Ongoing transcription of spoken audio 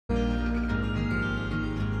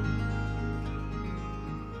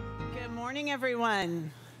Morning,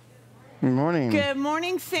 everyone. Good morning. Good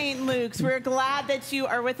morning, St. Luke's. We're glad that you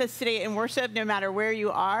are with us today in worship, no matter where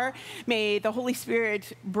you are. May the Holy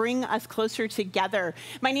Spirit bring us closer together.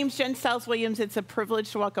 My name's Jen Stiles-Williams. It's a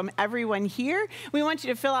privilege to welcome everyone here. We want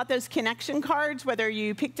you to fill out those connection cards, whether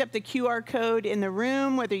you picked up the QR code in the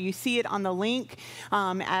room, whether you see it on the link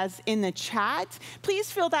as in the chat.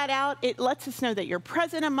 Please fill that out. It lets us know that you're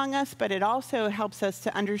present among us, but it also helps us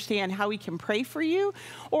to understand how we can pray for you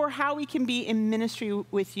or how we can be in ministry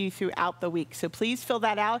with you throughout the week. So please fill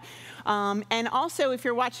that out. And also, if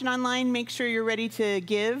you're watching online, make sure you're ready to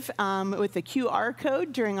give with the QR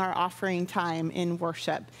code during our offering time in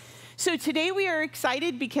worship. So today we are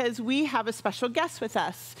excited because we have a special guest with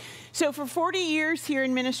us. So for 40 years here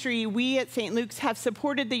in ministry, we at St. Luke's have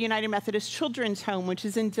supported the United Methodist Children's Home, which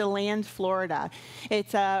is in DeLand, Florida.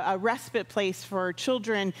 It's a respite place for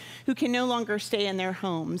children who can no longer stay in their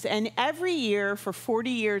homes. And every year for 40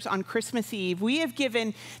 years on Christmas Eve, we have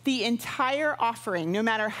given the entire offering, no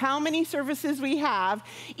matter how many services we have,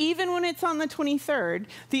 even when it's on the 23rd,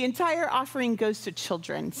 the entire offering goes to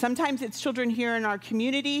children. Sometimes it's children here in our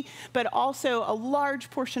community, but also a large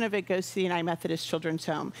portion of it goes to the United Methodist Children's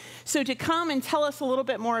Home. So to come and tell us a little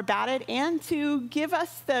bit more about it and to give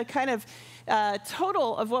us the kind of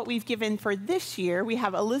total of what we've given for this year, we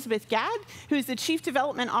have Elizabeth Gadd, who is the Chief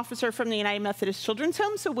Development Officer from the United Methodist Children's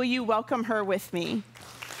Home. So will you welcome her with me?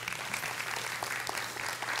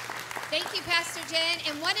 Thank you, Pastor Jen,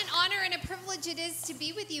 and what an honor and a privilege it is to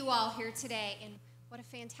be with you all here today, and what a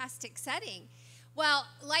fantastic setting. Well,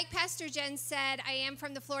 like Pastor Jen said, I am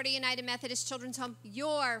from the Florida United Methodist Children's Home,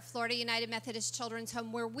 your Florida United Methodist Children's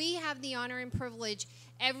Home, where we have the honor and privilege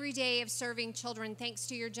every day of serving children thanks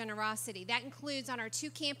to your generosity. That includes on our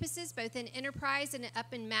two campuses, both in Enterprise and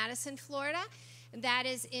up in Madison, Florida. And that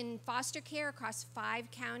is in foster care across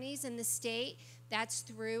 5 counties in the state. That's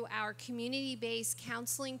through our community-based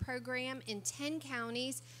counseling program in 10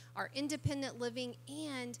 counties, our independent living,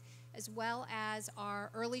 and as well as our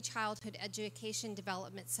Early Childhood Education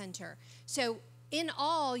Development Center. So in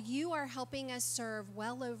all, you are helping us serve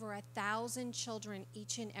well over 1,000 children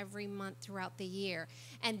each and every month throughout the year.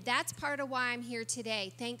 And that's part of why I'm here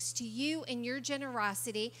today. Thanks to you and your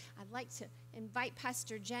generosity, I'd like to invite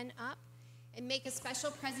Pastor Jen up and make a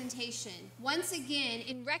special presentation. Once again,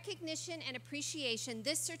 in recognition and appreciation,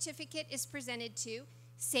 this certificate is presented to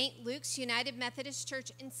St. Luke's United Methodist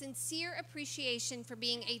Church in sincere appreciation for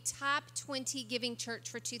being a top 20 giving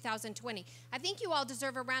church for 2020. I think you all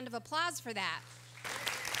deserve a round of applause for that.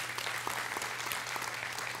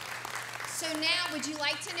 So now, would you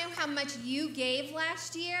like to know how much you gave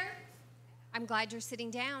last year? I'm glad you're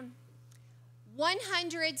sitting down.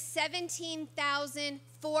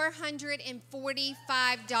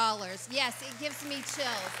 $117,445. Yes, it gives me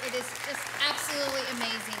chills. It is just absolutely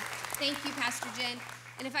amazing. Thank you, Pastor Jen.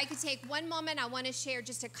 And if I could take one moment, I want to share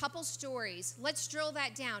just a couple stories. Let's drill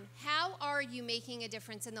that down. How are you making a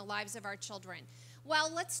difference in the lives of our children?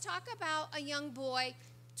 Well, let's talk about a young boy,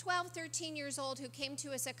 12, 13 years old, who came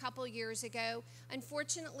to us a couple years ago.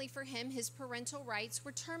 Unfortunately for him, his parental rights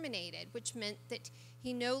were terminated, which meant that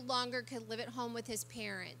he no longer could live at home with his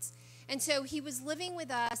parents. And so he was living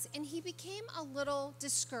with us, and he became a little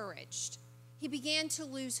discouraged. He began to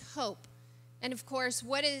lose hope. And of course,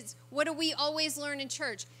 what do we always learn in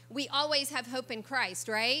church? We always have hope in Christ,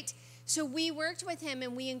 right? So we worked with him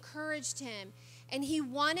and we encouraged him. And he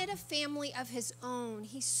wanted a family of his own.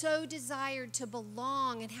 He so desired to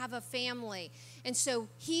belong and have a family. And so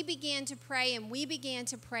he began to pray and we began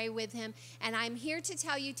to pray with him. And I'm here to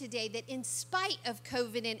tell you today that in spite of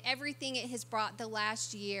COVID and everything it has brought the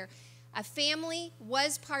last year, a family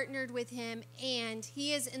was partnered with him, and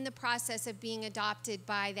he is in the process of being adopted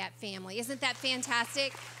by that family. Isn't that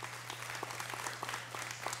fantastic?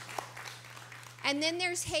 And then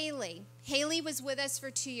there's Haley. Haley was with us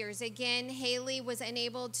for 2 years. Again, Haley was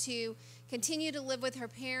unable to continue to live with her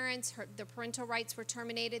parents. The parental rights were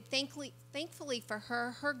terminated. Thankfully for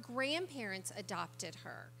her, her grandparents adopted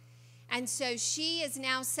her. And so she is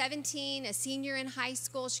now 17, a senior in high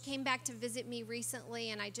school. She came back to visit me recently,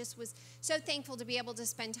 and I just was so thankful to be able to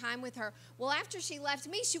spend time with her. Well, after she left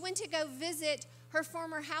me, she went to go visit her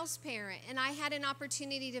former house parent, and I had an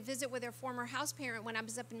opportunity to visit with her former house parent when I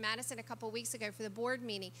was up in Madison a couple weeks ago for the board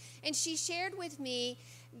meeting. And she shared with me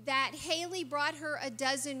that Haley brought her a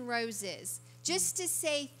dozen roses just to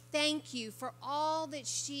say thank you for all that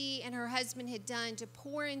she and her husband had done to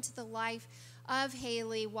pour into the life of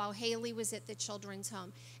Haley while Haley was at the children's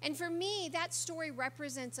home. And for me, that story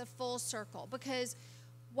represents a full circle, because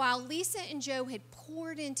while Lisa and Joe had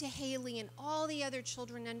poured into Haley and all the other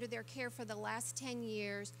children under their care for the last 10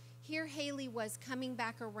 years, here Haley was coming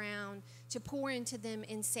back around to pour into them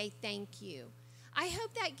and say thank you. I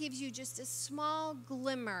hope that gives you just a small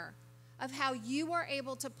glimmer of how you are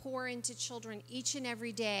able to pour into children each and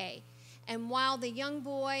every day. And while the young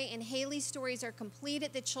boy and Haley's stories are complete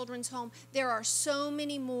at the children's home, there are so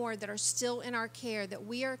many more that are still in our care that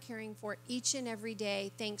we are caring for each and every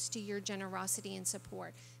day, thanks to your generosity and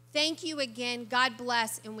support. Thank you again. God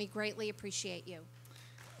bless, and we greatly appreciate you.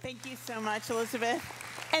 Thank you so much, Elizabeth.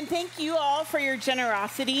 And thank you all for your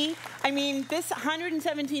generosity. I mean, this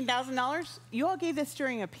 $117,000, you all gave this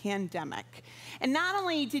during a pandemic. And not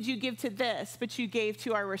only did you give to this, but you gave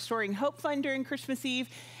to our Restoring Hope Fund during Christmas Eve,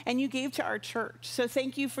 and you gave to our church. So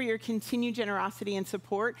thank you for your continued generosity and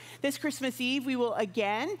support. This Christmas Eve, we will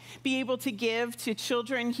again be able to give to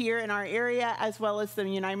children here in our area, as well as the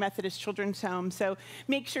United Methodist Children's Home. So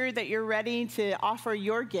make sure that you're ready to offer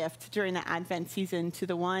your gift during the Advent season to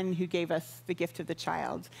the one who gave us the gift of the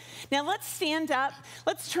child. Now let's stand up.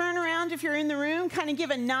 Let's turn around if you're in the room, kind of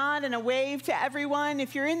give a nod and a wave to everyone.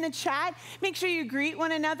 If you're in the chat, make sure you greet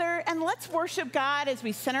one another, and let's worship God as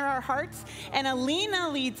we center our hearts. And Alina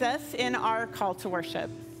leads us in our call to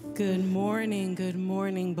worship. Good morning,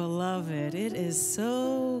 beloved. It is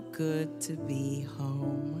so good to be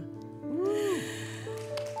home.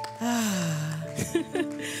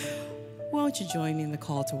 Won't you join me in the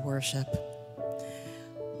call to worship?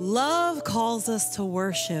 Love calls us to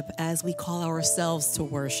worship as we call ourselves to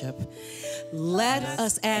worship. Let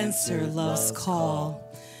us answer love's call.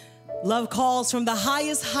 Love calls from the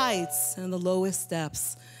highest heights and the lowest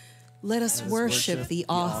depths. Let us worship the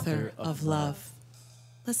author of love.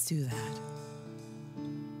 Let's do that.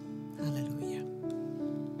 Hallelujah.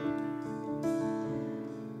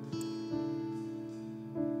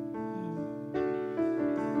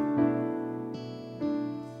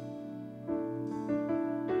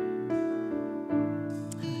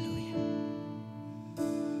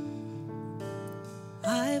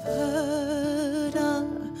 I've heard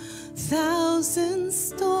 1,000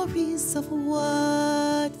 stories of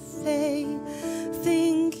what they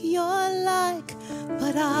think you're like,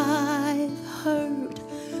 but I've heard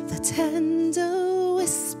the tender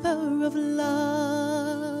whisper of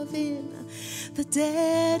love in the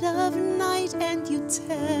dead of night, and you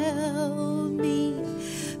tell me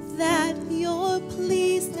that you're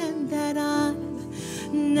pleased and that I'm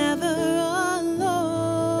never alone.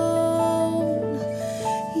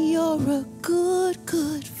 You're a good,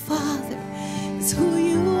 good Father. It's who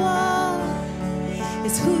you are.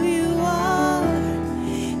 It's who you are.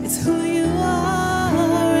 It's who you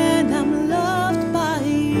are. And I'm loved by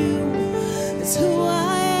you. It's who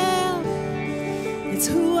I am. It's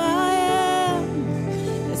who I am.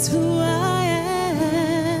 It's who I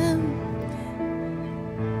am.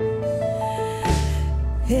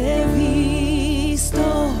 He visto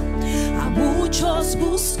a muchos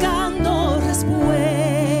buscando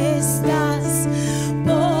respuestas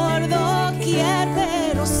por doquier,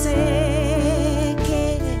 pero sé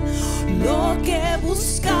que lo que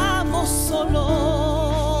buscamos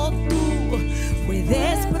solo tú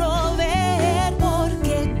puedes proveer,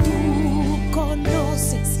 porque tú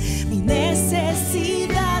conoces mi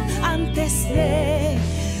necesidad antes de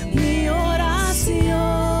mi oración.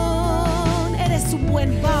 Eres un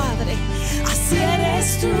buen Padre, así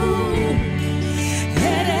eres tú.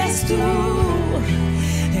 Eres tú,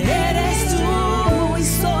 eres tú, y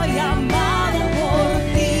soy amado por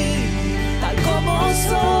ti, tal como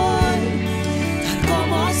soy, tal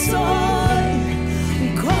como soy,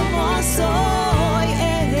 como soy.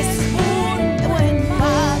 Eres un buen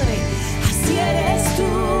Padre, así eres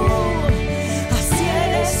tú, así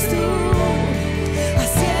eres tú,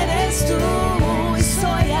 así eres tú, y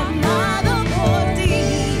soy amado por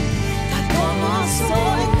ti, tal como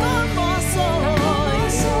soy, como soy.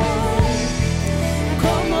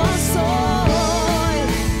 Como soy,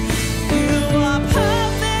 you are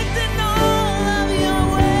perfect in all of your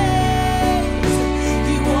ways.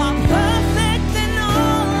 You are perfect in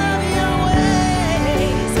all of your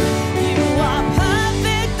ways. You are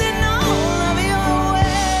perfect in all of your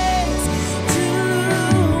ways to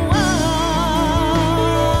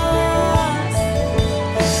us.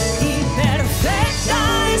 Y perfecta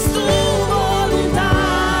es tu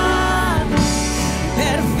voluntad.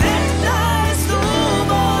 Perfecta es tu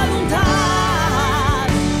voluntad,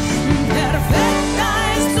 perfecta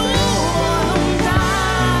es tu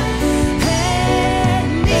voluntad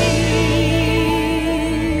en mí.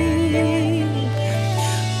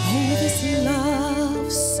 Oh, this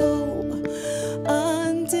love so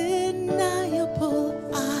undeniable,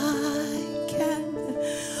 I can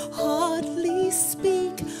hardly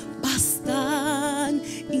speak, bastan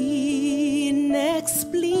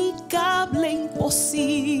inexplicable.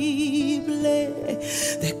 imposible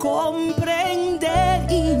de comprender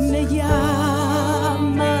y me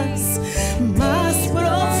llamas más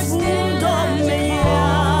profundo, me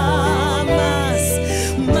llamas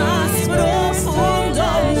más profundo,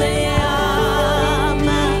 me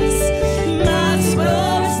llamas más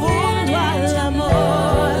profundo al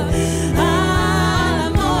amor,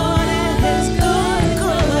 eres good,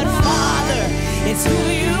 good Father. It's who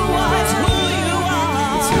you are, it's who you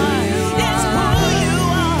are, it's who you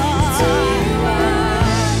are,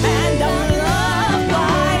 and I'm loved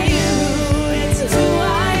by you. It's who I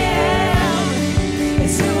am,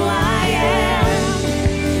 it's who I am,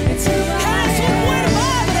 it's who I am.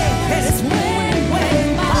 Eres un buen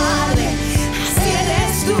padre, así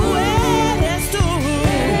eres tú, eres tú,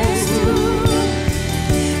 eres tú,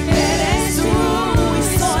 eres tú, y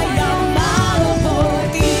soy amado por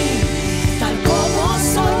ti, tal como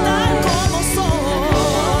soy, tal como soy.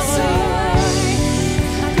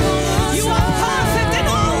 You are perfect in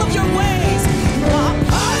all of your ways. You are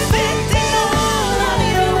perfect in all of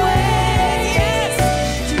your ways.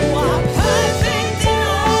 You are perfect in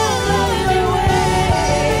all of your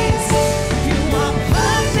ways. You are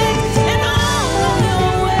perfect in all of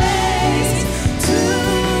your ways to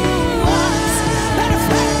us.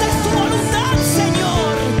 Perfecta es tu voluntad,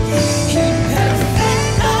 Señor, y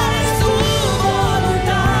perfecta es tu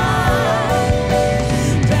voluntad.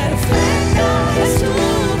 Perfecta es tu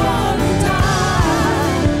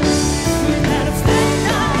voluntad.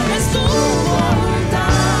 Perfecta es tu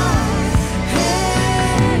voluntad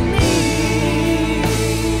en mí.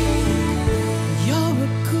 You're a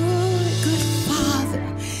good, good Father.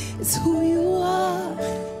 It's who you are.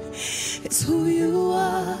 It's who you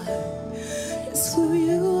are. It's who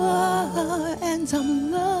you are. And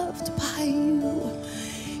I'm loved by you.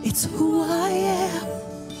 It's who I am.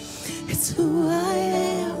 It's who I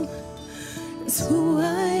am. It's who I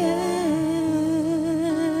am.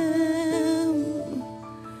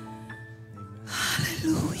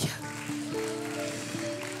 Hallelujah.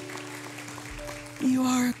 You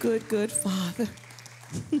are a good, good Father.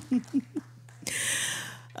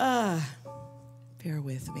 Bear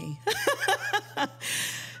with me.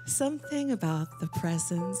 Something about the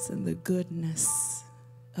presence and the goodness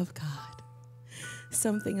of God.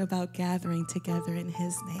 Something about gathering together in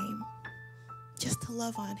His name. Just to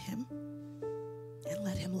love on Him and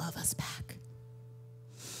let Him love us back.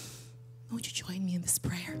 Won't you join me in this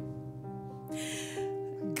prayer?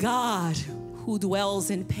 God, who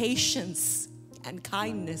dwells in patience and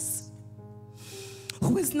kindness,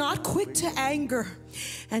 who is not quick to anger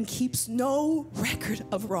and keeps no record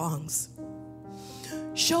of wrongs.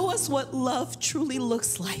 Show us what love truly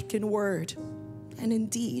looks like in word and in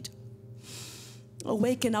deed.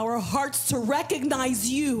 Awaken our hearts to recognize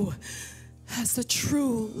you as the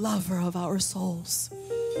true lover of our souls.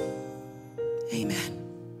 Amen.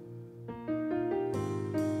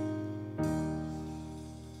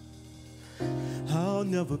 I'll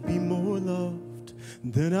never be more loved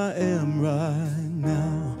than I am right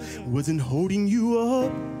now. Wasn't holding you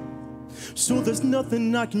up, so there's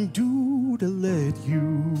nothing I can do to let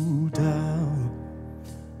you down.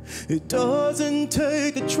 It doesn't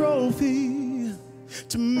take a trophy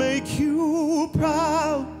to make you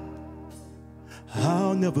proud.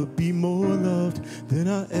 I'll never be more loved than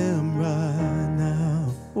I am right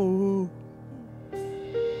now. Oh.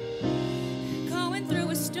 Going through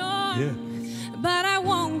a storm, Yeah. but I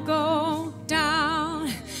won't go down.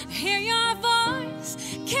 I hear your voice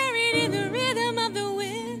carried in the rhythm of the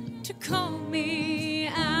wind to call me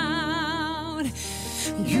out.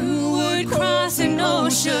 You would cross an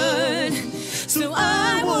ocean so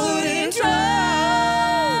I wouldn't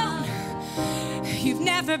drown. You've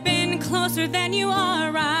never been closer than you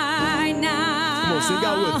are right now. Come on, sing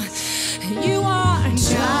out with us. You are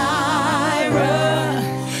Jireh.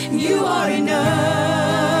 You are enough.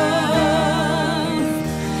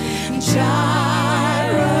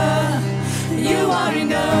 Jireh, you are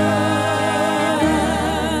enough.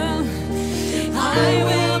 I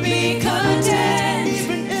will be content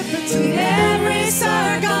Even if it's in every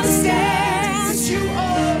circumstance. you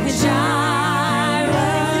are Jireh,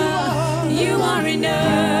 you are enough.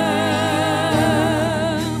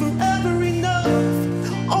 forever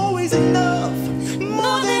enough, always enough,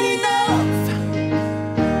 more than enough.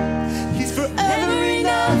 He's forever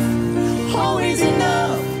enough, always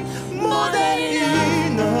enough, more than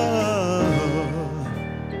enough.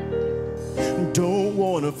 Don't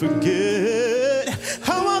wanna forget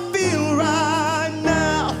how I feel right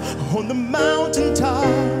now on the mountaintop.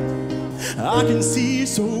 I can see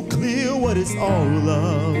so clear what it's all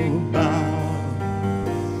about.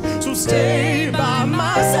 So stay by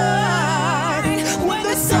my side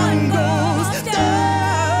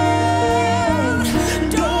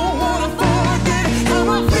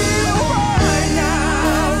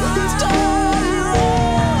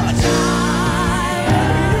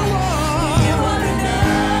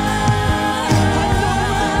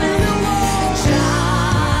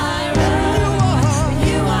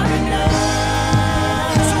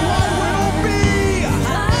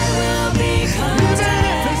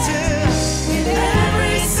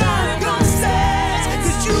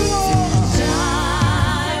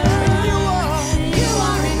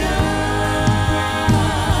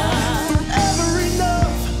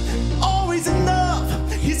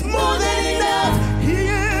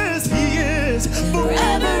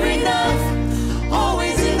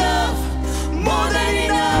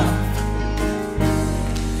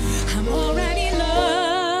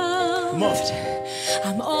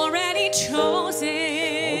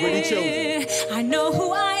already chosen. I know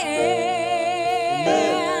who I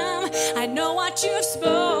am. I know what you've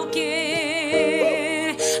spoken.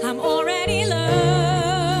 I'm already loved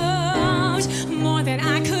more than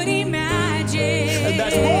I could imagine. And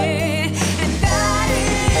that's what? And that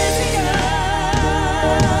is enough.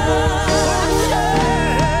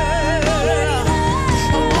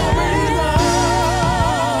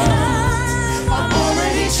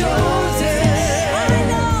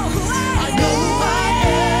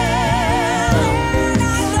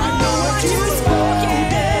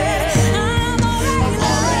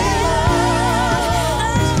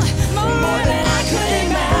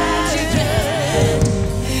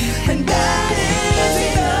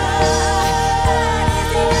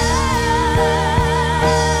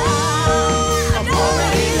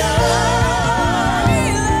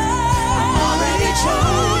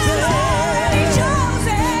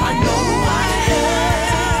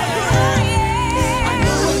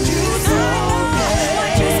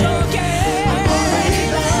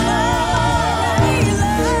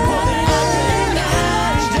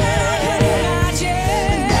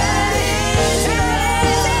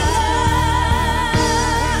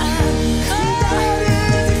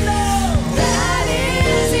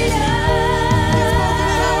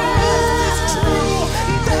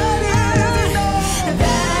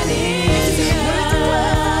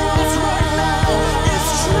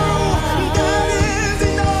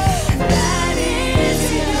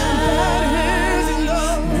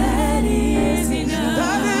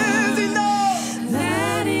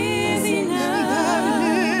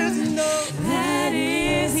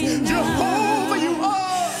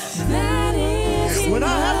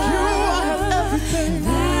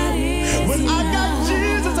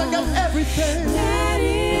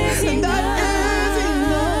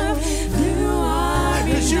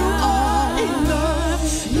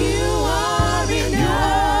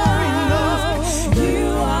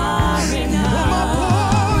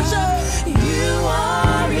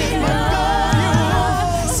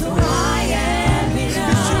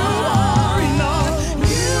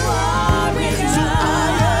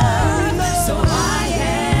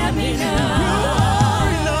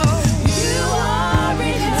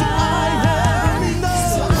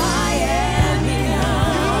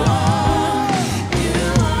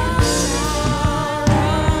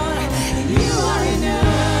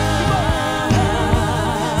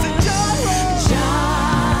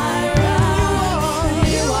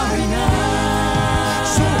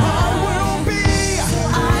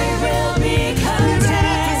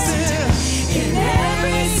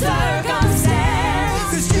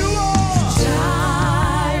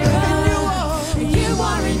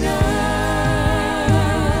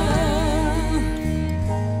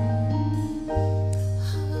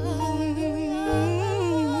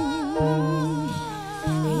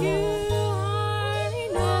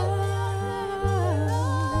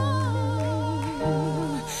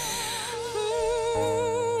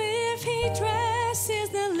 If he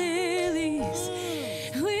dresses the lilies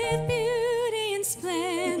with beauty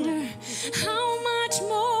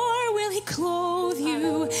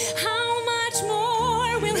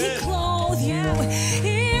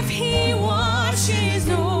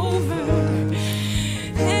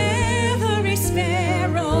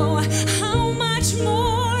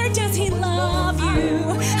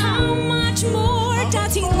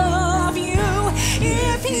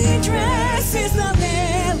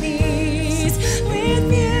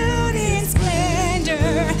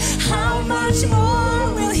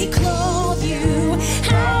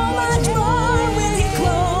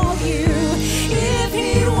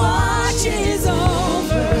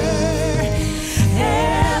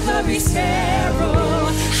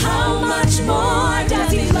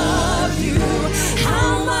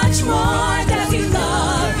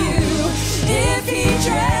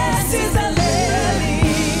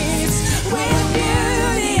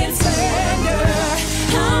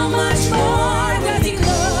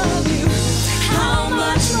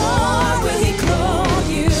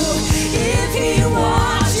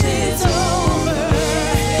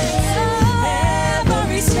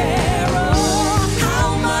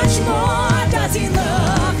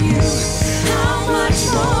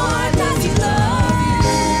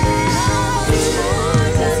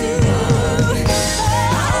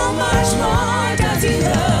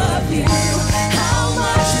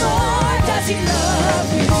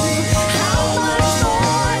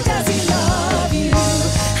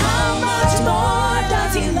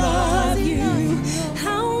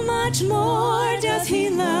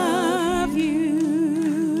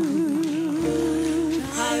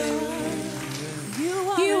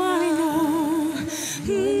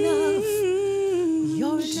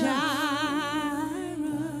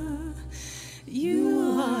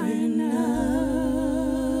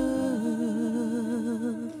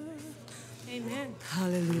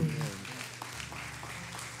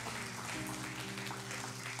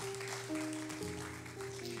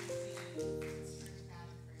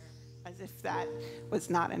if that was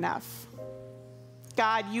not enough.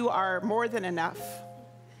 God, you are more than enough.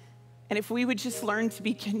 And if we would just learn to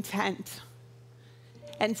be content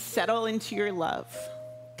and settle into your love,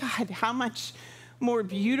 God, how much more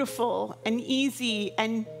beautiful and easy,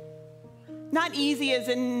 and not easy as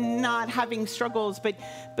in not having struggles, but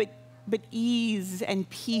ease and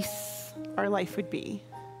peace our life would be.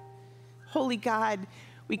 Holy God,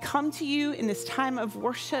 we come to you in this time of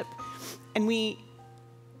worship, and we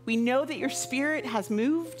know that your Spirit has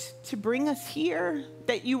moved to bring us here,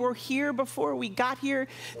 that you were here before we got here,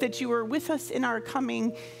 that you were with us in our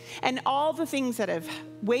coming, and all the things that have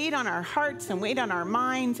weighed on our hearts and weighed on our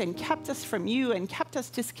minds and kept us from you and kept us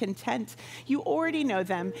discontent. You already know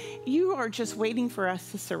them. You are just waiting for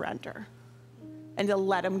us to surrender and to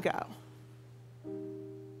let them go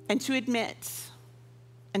and to admit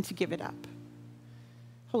and to give it up.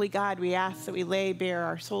 Holy God, we ask that we lay bare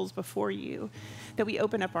our souls before you, that we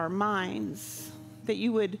open up our minds, that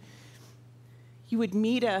you would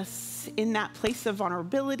meet us in that place of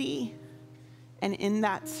vulnerability, and in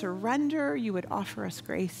that surrender, you would offer us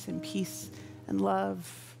grace and peace and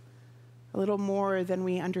love a little more than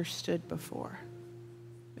we understood before.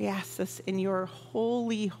 We ask this in your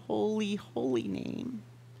holy, holy, holy name.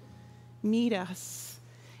 Meet us.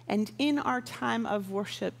 And in our time of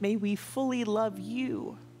worship, may we fully love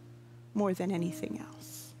you more than anything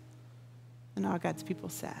else. And all God's people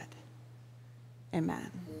said,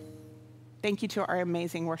 amen. Thank you to our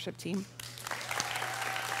amazing worship team.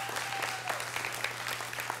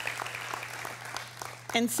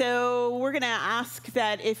 And so we're going to ask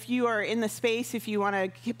that if you are in the space, if you want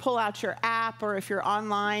to pull out your app, or if you're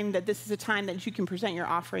online, that this is a time that you can present your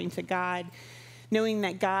offering to God, knowing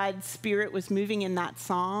that God's Spirit was moving in that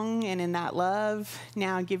song and in that love.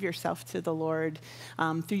 Now give yourself to the Lord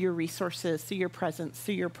through your resources, through your presence,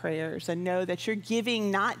 through your prayers, and know that you're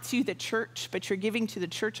giving not to the church, but you're giving to the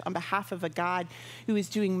church on behalf of a God who is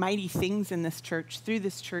doing mighty things in this church, through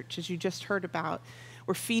this church, as you just heard about.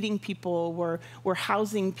 We're feeding people, we're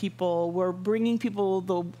housing people, we're bringing people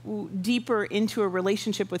deeper into a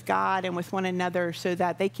relationship with God and with one another so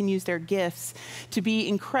that they can use their gifts to be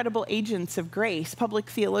incredible agents of grace, public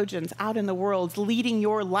theologians out in the world, leading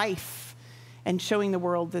your life and showing the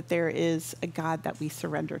world that there is a God that we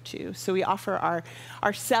surrender to. So we offer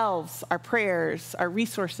ourselves, our prayers, our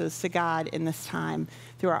resources to God in this time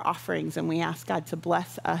through our offerings, and we ask God to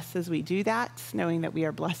bless us as we do that, knowing that we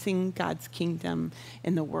are blessing God's kingdom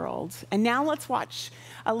in the world. And now let's watch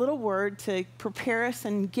a little word to prepare us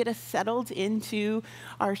and get us settled into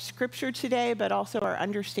our scripture today, but also our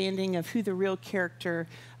understanding of who the real character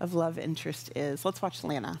of love interest is. Let's watch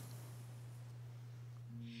Lana.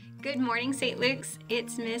 Good morning, St. Luke's.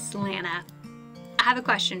 It's Miss Lana. I have a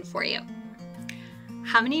question for you.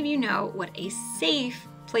 How many of you know what a safe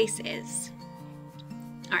place is?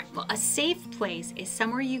 All right, well, a safe place is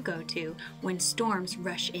somewhere you go to when storms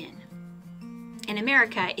rush in. In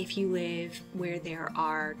America, if you live where there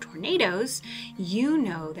are tornadoes, you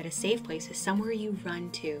know that a safe place is somewhere you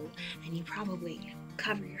run to and you probably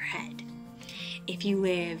cover your head. If you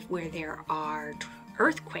live where there are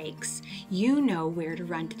earthquakes, you know where to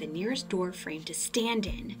run to the nearest door frame to stand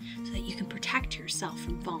in so that you can protect yourself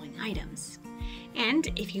from falling items. And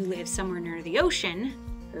if you live somewhere near the ocean,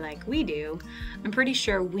 like we do, I'm pretty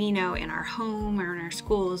sure we know in our home or in our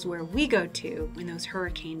schools where we go to when those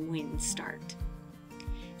hurricane winds start.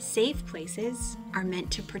 Safe places are meant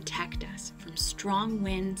to protect us from strong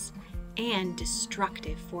winds and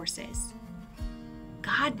destructive forces.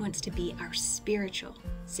 God wants to be our spiritual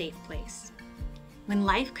safe place. When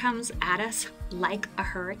life comes at us like a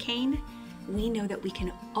hurricane, we know that we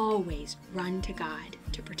can always run to God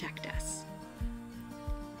to protect us.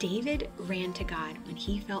 David ran to God when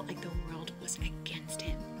he felt like the world was against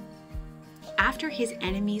him. After his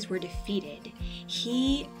enemies were defeated,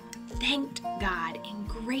 he thanked God in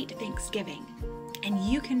great thanksgiving. And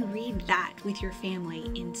you can read that with your family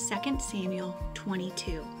in 2 Samuel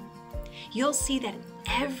 22. You'll see that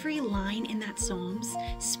every line in that Psalms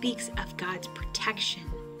speaks of God's protection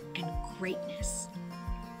and greatness.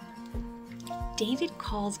 David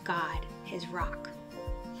calls God his rock.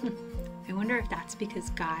 I wonder if that's because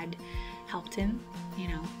God helped him,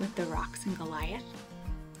 with the rocks and Goliath.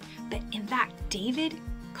 But in fact, David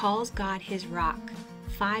calls God his rock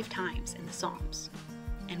 5 times in the Psalms.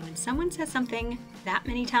 And when someone says something that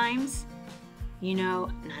many times,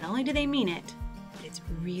 not only do they mean it, but it's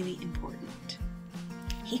really important.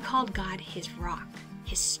 He called God his rock,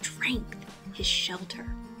 his strength, his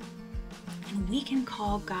shelter. And we can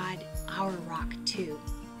call God our rock too.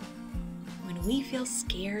 When we feel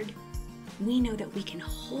scared, we know that we can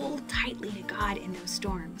hold tightly to God in those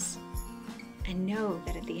storms. and know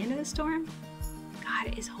that at the end of the storm,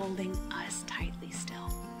 God is holding us tightly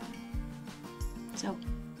still. So,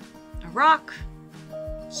 a rock,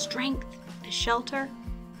 strength, a shelter,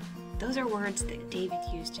 those are words that David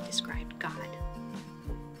used to describe God.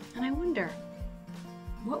 And I wonder,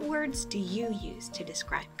 what words do you use to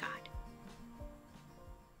describe God?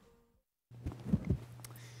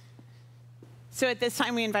 So at this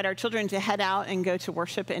time, we invite our children to head out and go to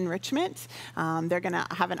worship enrichment. They're going to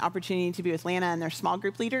have an opportunity to be with Lana and their small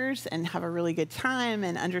group leaders and have a really good time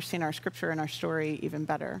and understand our scripture and our story even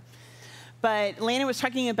better. But Lana was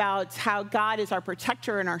talking about how God is our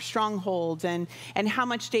protector and our stronghold and how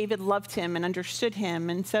much David loved him and understood him.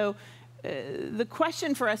 And so the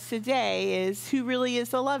question for us today is, who really is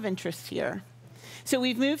the love interest here? So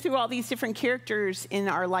we've moved through all these different characters in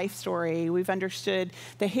our life story. We've understood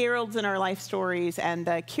the heralds in our life stories and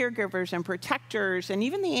the caregivers and protectors and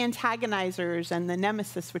even the antagonizers and the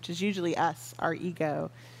nemesis, which is usually us, our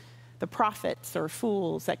ego, the prophets or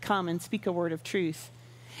fools that come and speak a word of truth.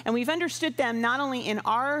 And we've understood them not only in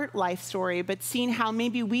our life story, but seen how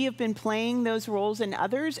maybe we have been playing those roles in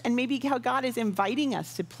others, and maybe how God is inviting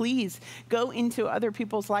us to please go into other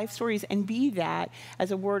people's life stories and be that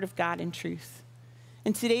as a word of God and truth.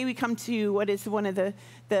 And today we come to what is one of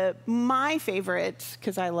my favorite,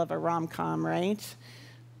 because I love a rom-com, right?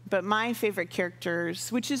 But my favorite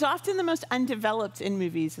characters, which is often the most undeveloped in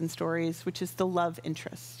movies and stories, which is the love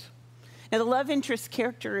interest. Now, the love interest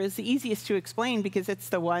character is the easiest to explain because it's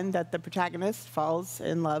the one that the protagonist falls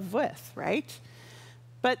in love with, right?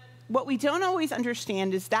 But what we don't always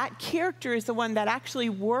understand is that character is the one that actually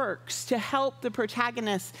works to help the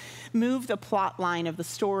protagonist move the plot line of the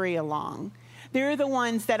story along. They're the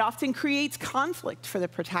ones that often creates conflict for the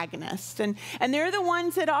protagonist. And they're the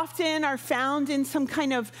ones that often are found in some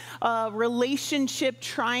kind of relationship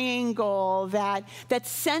triangle that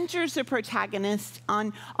centers the protagonist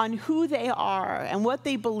on who they are and what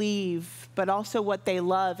they believe, but also what they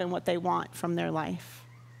love and what they want from their life.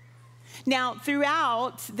 Now,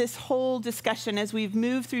 throughout this whole discussion, as we've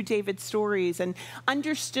moved through David's stories and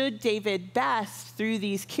understood David best through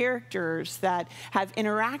these characters that have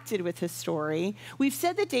interacted with his story, we've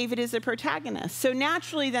said that David is a protagonist. So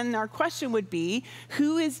naturally, then our question would be,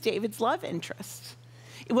 who is David's love interest?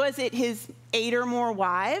 Was it his 8 or more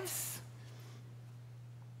wives?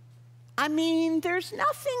 I mean, there's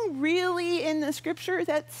nothing really in the scripture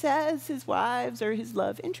that says his wives are his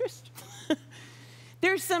love interest.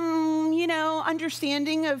 There's some,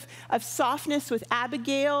 understanding of softness with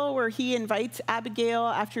Abigail, where he invites Abigail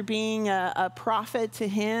after being a prophet to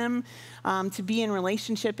him to be in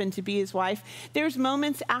relationship and to be his wife. There's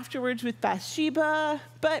moments afterwards with Bathsheba,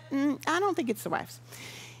 but I don't think it's the wives.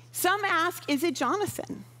 Some ask, is it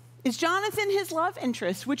Jonathan? Is Jonathan his love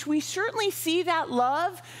interest? Which we certainly see that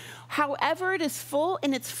love. However, it is full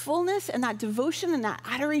in its fullness and that devotion and that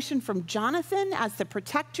adoration from Jonathan as the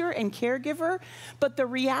protector and caregiver. But the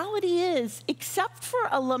reality is, except for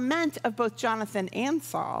a lament of both Jonathan and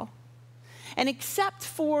Saul, and except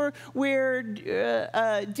for where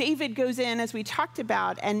David goes in, as we talked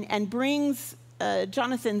about, and brings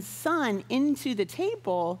Jonathan's son into the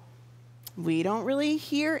table, we don't really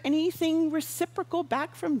hear anything reciprocal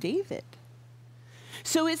back from David.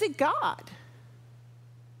 So is it God?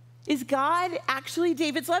 Is God actually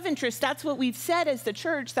David's love interest? That's what we've said as the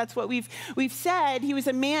church. That's what we've said. He was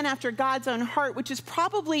a man after God's own heart, which is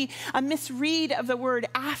probably a misread of the word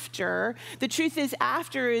after. The truth is,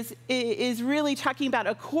 after is really talking about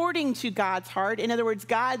according to God's heart. In other words,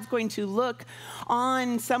 God's going to look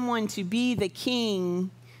on someone to be the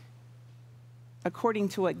king according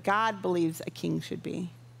to what God believes a king should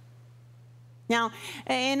be. Now,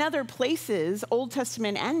 in other places, Old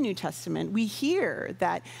Testament and New Testament, we hear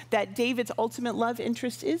that David's ultimate love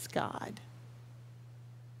interest is God.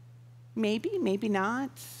 Maybe, maybe not.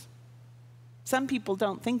 Some people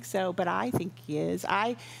don't think so, but I think he is.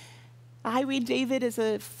 I read David as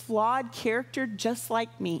a flawed character just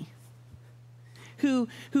like me,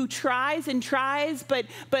 who tries and tries, but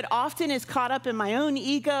often is caught up in my own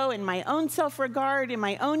ego and my own self-regard and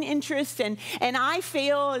my own interest, and I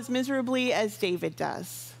fail as miserably as David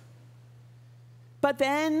does. But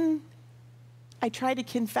then I try to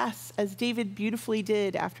confess, as David beautifully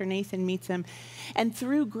did after Nathan meets him, and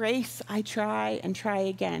through grace, I try and try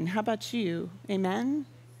again. How about you? Amen?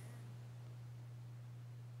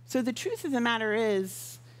 So the truth of the matter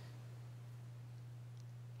is,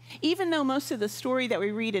 even though most of the story that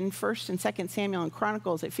we read in 1 and 2 Samuel and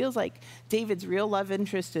Chronicles, it feels like David's real love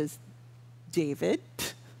interest is David.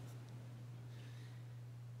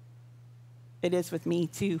 It is with me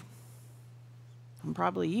too. And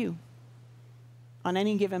probably you. On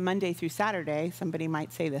any given Monday through Saturday, somebody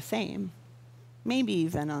might say the same, maybe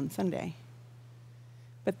even on Sunday.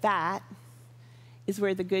 But that is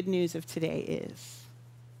where the good news of today is.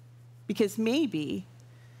 Because maybe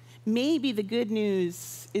the good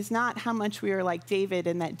news is not how much we are like David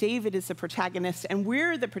and that David is the protagonist and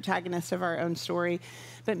we're the protagonist of our own story,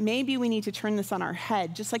 but maybe we need to turn this on our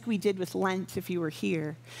head, just like we did with Lent if you were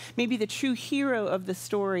here. Maybe the true hero of the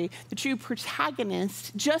story, the true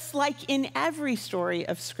protagonist, just like in every story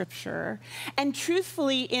of Scripture, and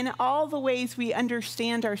truthfully in all the ways we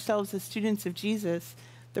understand ourselves as students of Jesus,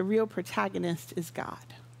 the real protagonist is God.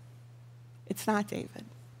 It's not David.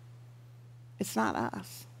 It's not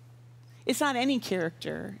us. It's not any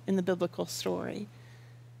character in the biblical story.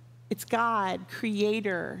 It's God,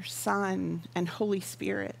 Creator, Son, and Holy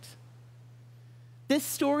Spirit. This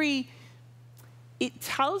story, it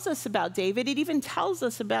tells us about David. It even tells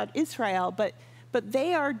us about Israel, but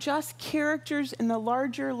they are just characters in the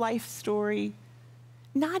larger life story,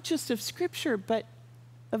 not just of Scripture, but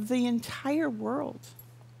of the entire world,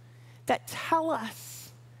 that tell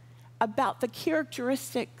us about the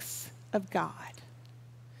characteristics of God.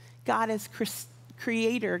 God as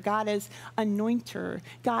creator, God as anointer,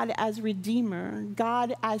 God as redeemer,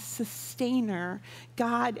 God as sustainer,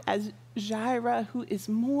 God as Jireh, who is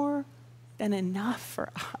more than enough for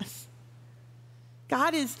us.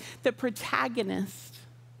 God is the protagonist.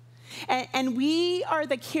 And we are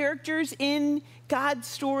the characters in God's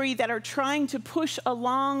story that are trying to push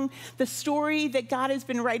along the story that God has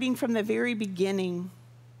been writing from the very beginning.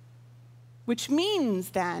 Which means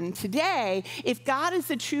then, today, if God is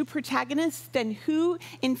the true protagonist, then who,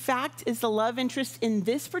 in fact, is the love interest in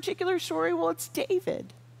this particular story? Well, it's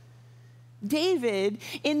David. David,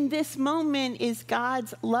 in this moment, is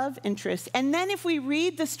God's love interest. And then if we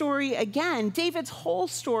read the story again, David's whole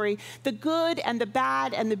story, the good and the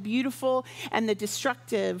bad and the beautiful and the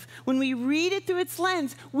destructive, when we read it through its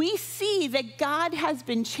lens, we see that God has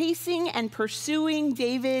been chasing and pursuing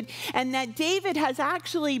David, and that David has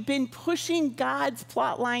actually been pushing God's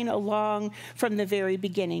plot line along from the very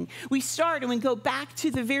beginning. We start and we go back to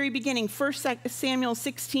the very beginning, 1 Samuel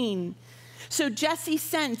 16. So Jesse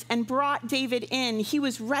sent and brought David in. He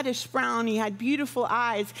was reddish brown. He had beautiful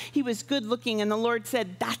eyes. He was good looking. And the Lord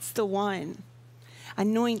said, that's the one.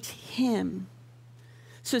 Anoint him.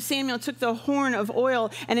 So Samuel took the horn of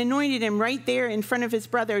oil and anointed him right there in front of his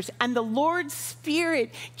brothers. And the Lord's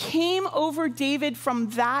Spirit came over David from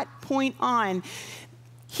that point on.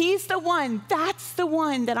 He's the one, that's the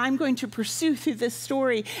one that I'm going to pursue through this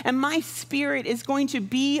story. And my Spirit is going to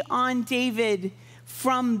be on David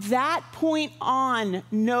from that point on,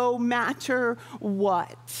 no matter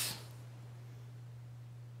what.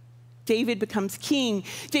 David becomes king.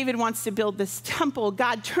 David wants to build this temple.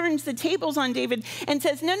 God turns the tables on David and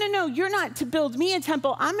says, no, you're not to build me a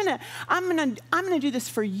temple. I'm gonna do this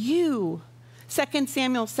for you. 2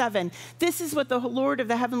 Samuel 7, this is what the Lord of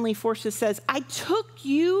the heavenly forces says. I took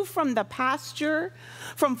you from the pasture,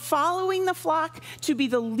 from following the flock, to be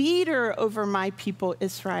the leader over my people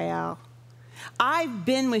Israel. I've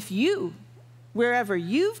been with you wherever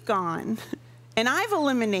you've gone, and I've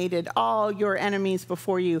eliminated all your enemies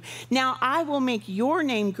before you. Now I will make your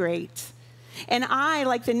name great. And I,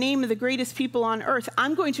 like the name of the greatest people on earth,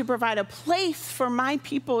 I'm going to provide a place for my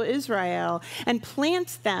people Israel and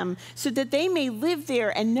plant them so that they may live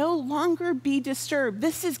there and no longer be disturbed.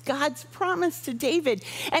 This is God's promise to David.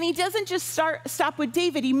 And he doesn't just stop with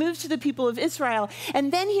David. He moves to the people of Israel,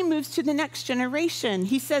 and then he moves to the next generation.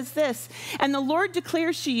 He says this, and the Lord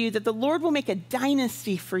declares to you that the Lord will make a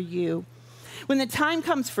dynasty for you. When the time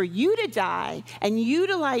comes for you to die and you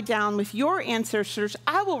to lie down with your ancestors,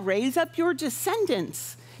 I will raise up your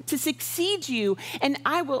descendants to succeed you, and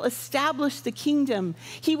I will establish the kingdom.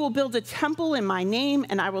 He will build a temple in my name,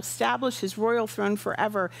 and I will establish his royal throne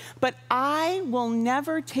forever. But I will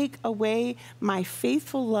never take away my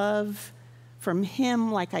faithful love from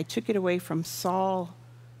him like I took it away from Saul,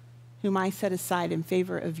 whom I set aside in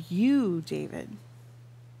favor of you, David.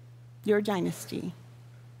 Your dynasty,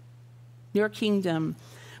 your kingdom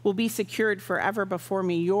will be secured forever before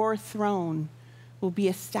me. Your throne will be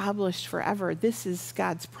established forever. This is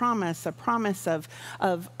God's promise, a promise of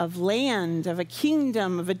land, of a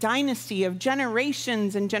kingdom, of a dynasty, of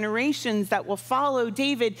generations and generations that will follow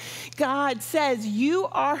David. God says, you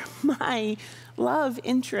are my love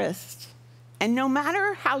interest. And no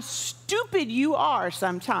matter how stupid you are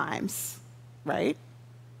sometimes, right?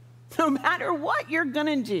 No matter what you're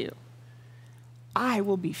gonna do, I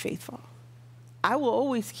will be faithful. I will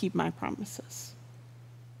always keep my promises.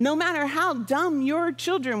 No matter how dumb your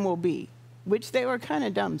children will be, which they were kind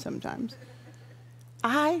of dumb sometimes,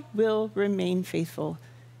 I will remain faithful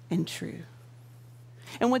and true.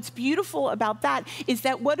 And what's beautiful about that is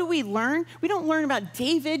that what do we learn? We don't learn about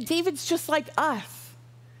David. David's just like us.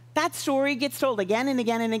 That story gets told again and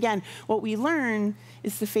again and again. What we learn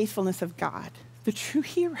is the faithfulness of God, the true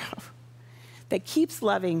hero that keeps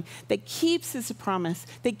loving, that keeps his promise,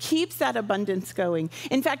 that keeps that abundance going.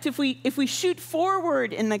 In fact, if we shoot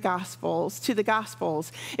forward in the Gospels,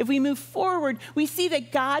 if we move forward, we see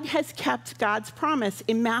that God has kept God's promise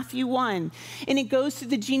in Matthew 1. And it goes through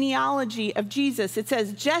the genealogy of Jesus. It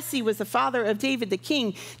says, Jesse was the father of David the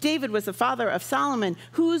king. David was the father of Solomon,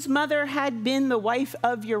 whose mother had been the wife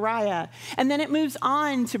of Uriah. And then it moves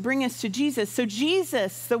on to bring us to Jesus. So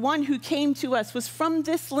Jesus, the one who came to us, was from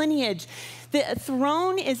this lineage. The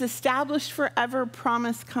throne is established forever,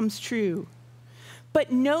 promise comes true.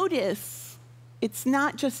 But notice, it's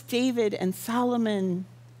not just David and Solomon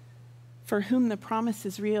for whom the promise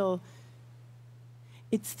is real.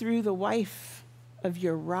 It's through the wife of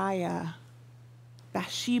Uriah,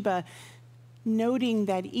 Bathsheba, noting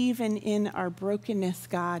that even in our brokenness,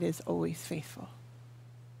 God is always faithful.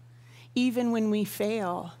 Even when we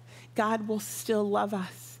fail, God will still love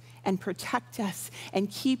us and protect us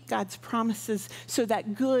and keep God's promises so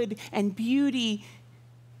that good and beauty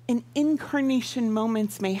and incarnation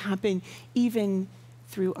moments may happen even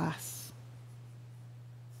through us.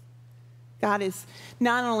 God is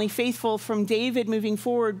not only faithful from David moving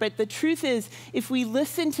forward, but the truth is, if we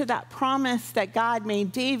listen to that promise that God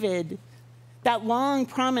made David, that long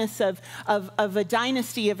promise of a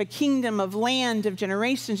dynasty, of a kingdom, of land, of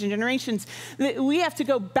generations and generations, we have to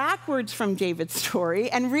go backwards from David's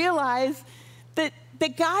story and realize that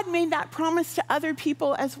God made that promise to other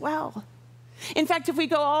people as well. In fact, if we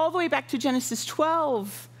go all the way back to Genesis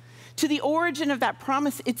 12, to the origin of that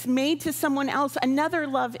promise, it's made to someone else, another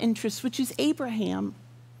love interest, which is Abraham.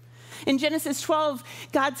 In Genesis 12,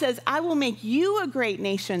 God says, I will make you a great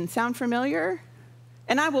nation. Sound familiar?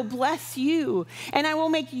 And I will bless you, and I will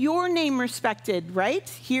make your name respected, right?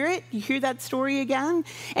 Hear it? You hear that story again?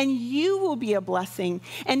 And you will be a blessing,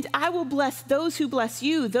 and I will bless those who bless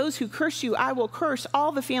you. Those who curse you, I will curse.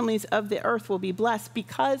 All the families of the earth will be blessed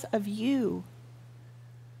because of you.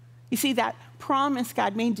 You see, that promise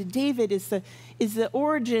God made to David is the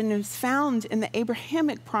origin, is found in the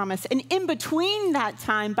Abrahamic promise. And in between that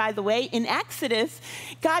time, by the way, in Exodus,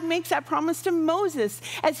 God makes that promise to Moses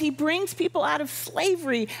as he brings people out of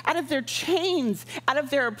slavery, out of their chains, out of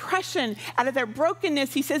their oppression, out of their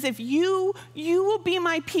brokenness. He says, if you will be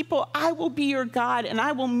my people, I will be your God, and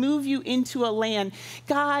I will move you into a land.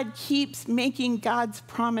 God keeps making God's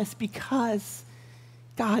promise because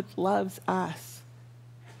God loves us.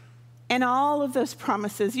 And all of those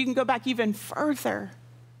promises, you can go back even further,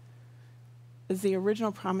 as the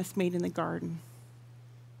original promise made in the garden.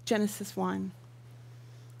 Genesis 1.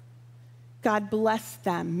 God blessed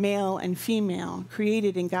them, male and female,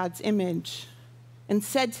 created in God's image, and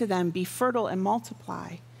said to them, be fertile and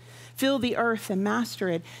multiply. Fill the earth and master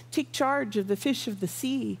it. Take charge of the fish of the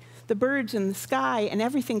sea, the birds in the sky, and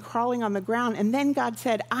everything crawling on the ground. And then God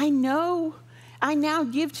said, I now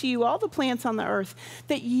give to you all the plants on the earth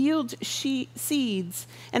that yield seeds,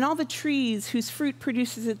 and all the trees whose fruit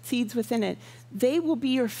produces its seeds within it. They will be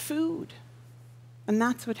your food. And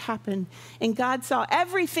that's what happened. And God saw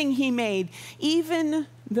everything he made, even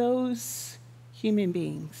those human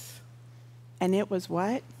beings. And it was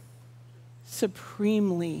what?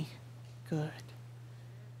 Supremely good.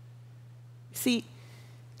 See,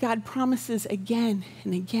 God promises again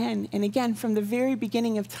and again and again from the very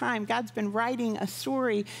beginning of time. God's been writing a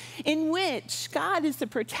story in which God is the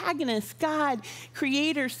protagonist. God,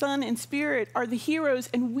 Creator, Son, and Spirit are the heroes,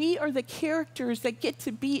 and we are the characters that get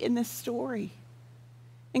to be in this story.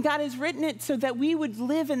 And God has written it so that we would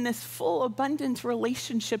live in this full, abundant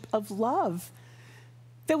relationship of love,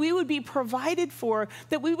 that we would be provided for,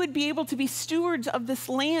 that we would be able to be stewards of this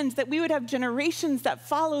land, that we would have generations that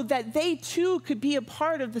follow, that they too could be a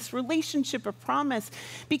part of this relationship of promise.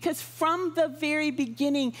 Because from the very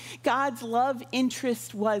beginning, God's love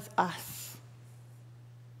interest was us.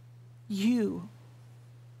 You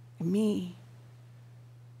and me.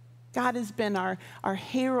 God has been our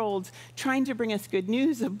herald, trying to bring us good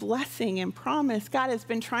news of blessing and promise. God has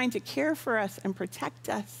been trying to care for us and protect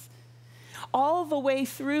us all the way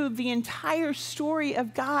through the entire story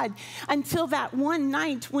of God, until that one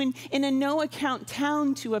night when, in a no-account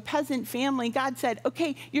town to a peasant family, God said,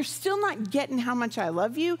 okay, you're still not getting how much I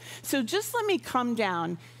love you, so just let me come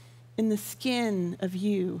down in the skin of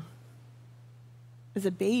you as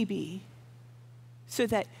a baby, so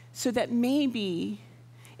that maybe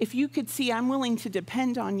if you could see I'm willing to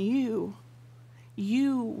depend on you,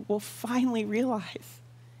 you will finally realize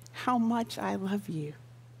how much I love you.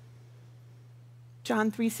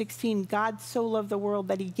 John 3:16, God so loved the world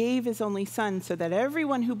that he gave his only son so that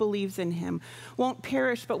everyone who believes in him won't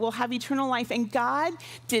perish but will have eternal life. And God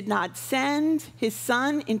did not send his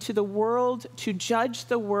son into the world to judge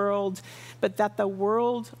the world, but that the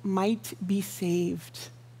world might be saved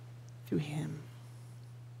through him,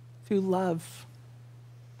 through love,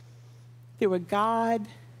 through a God,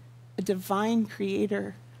 a divine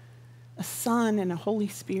creator, a Son, and a Holy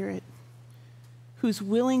Spirit who's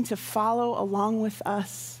willing to follow along with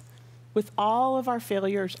us with all of our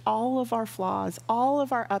failures, all of our flaws, all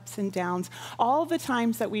of our ups and downs, all the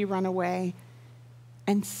times that we run away,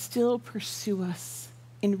 and still pursue us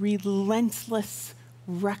in relentless,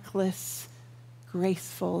 reckless,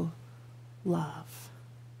 graceful love.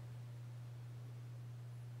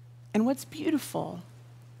 And what's beautiful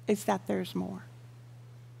is that there's more.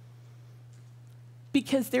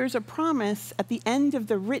 Because there's a promise at the end of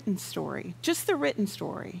the written story, just the written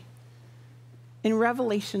story, in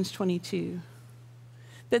Revelations 22,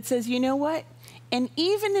 that says, you know what? And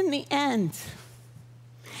even in the end,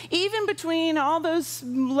 even between all those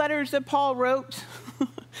letters that Paul wrote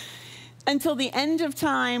until the end of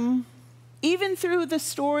time, even through the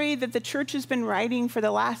story that the church has been writing for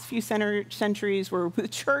the last few centuries, where the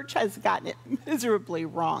church has gotten it miserably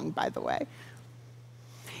wrong, by the way,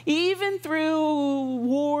 even through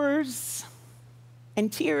wars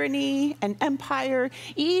and tyranny and empire,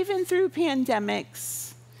 even through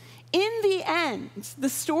pandemics, in the end, the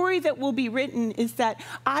story that will be written is that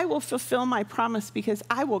I will fulfill my promise because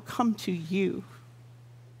I will come to you.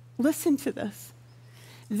 Listen to this.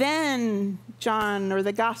 Then John, or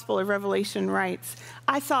the Gospel of Revelation, writes,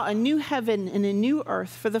 I saw a new heaven and a new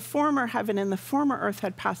earth, for the former heaven and the former earth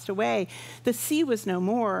had passed away. The sea was no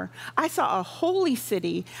more. I saw a holy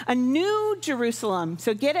city, a new Jerusalem.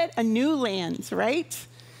 So get it? A new land, right?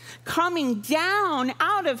 Coming down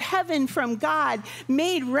out of heaven from God,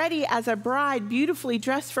 made ready as a bride, beautifully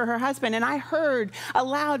dressed for her husband. And I heard a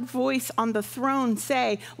loud voice on the throne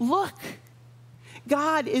say, look,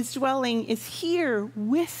 God is here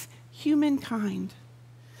with humankind.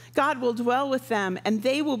 God will dwell with them, and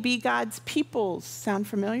they will be God's peoples. Sound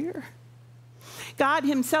familiar? God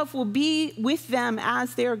himself will be with them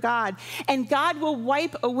as their God, and God will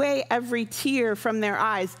wipe away every tear from their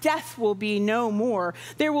eyes. Death will be no more.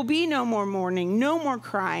 There will be no more mourning, no more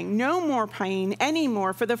crying, no more pain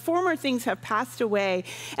anymore, for the former things have passed away.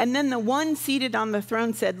 And then the one seated on the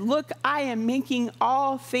throne said, look, I am making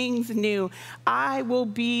all things new. I will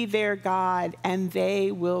be their God, and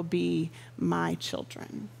they will be my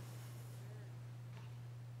children.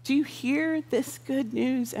 Do you hear this good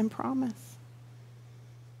news and promise?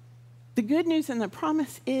 The good news and the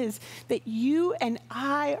promise is that you and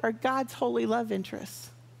I are God's holy love interests.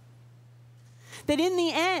 That in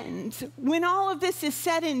the end, when all of this is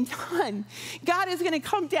said and done, God is going to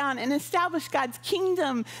come down and establish God's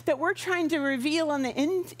kingdom that we're trying to reveal in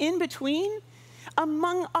the in between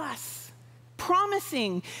among us.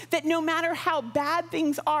 Promising that no matter how bad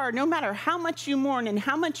things are, no matter how much you mourn and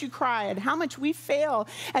how much you cry and how much we fail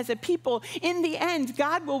as a people, in the end,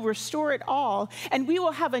 God will restore it all, and we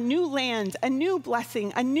will have a new land, a new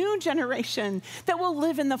blessing, a new generation that will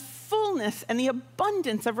live in the fullness and the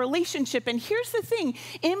abundance of relationship. And here's the thing,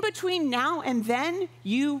 in between now and then,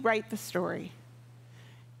 you write the story.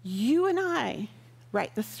 You and I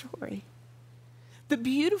write the story. The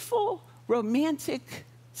beautiful, romantic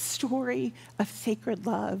story of sacred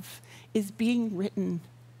love is being written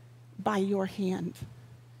by your hand,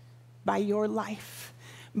 by your life,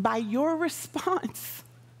 by your response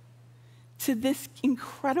to this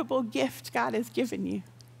incredible gift God has given you.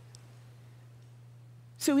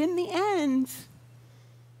 So in the end,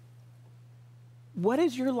 what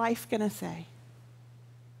is your life going to say?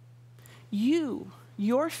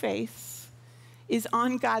 Your face is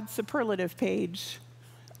on God's superlative page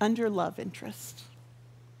under love interest.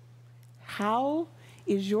 How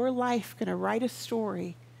is your life going to write a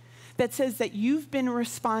story that says that you've been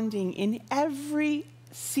responding in every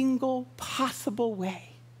single possible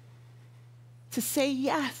way to say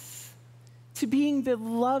yes to being the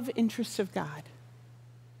love interest of God?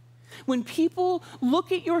 When people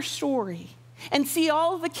look at your story and see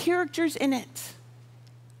all the characters in it,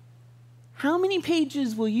 how many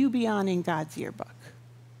pages will you be on in God's yearbook?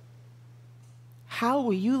 How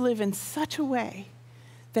will you live in such a way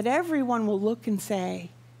that everyone will look and say,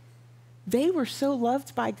 they were so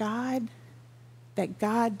loved by God that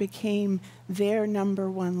God became their number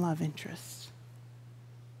one love interest?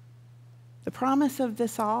 The promise of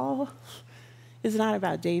this all is not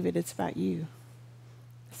about David, it's about you.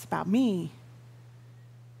 It's about me.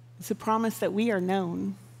 It's a promise that we are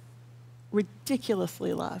known,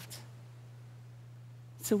 ridiculously loved.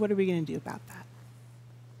 So what are we going to do about that?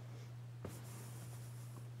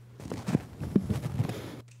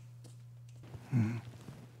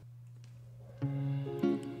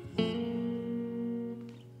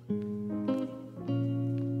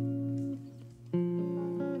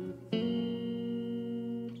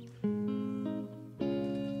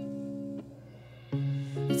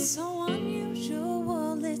 It's so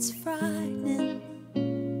unusual, it's frightening.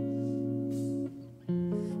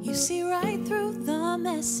 You see right through the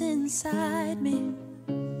mess inside me.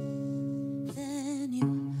 Then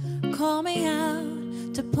you call me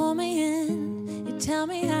out to pull me in. You tell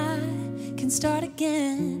me I can start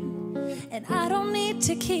again. And I don't need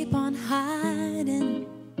to keep on hiding.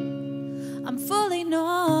 I'm fully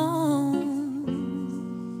known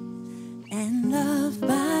and loved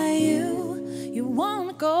by you. You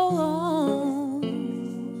won't go on,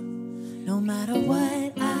 no matter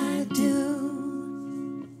what I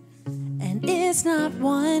do. And it's not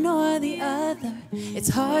one or the other. It's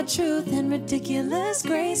hard truth and ridiculous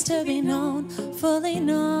grace to be known, fully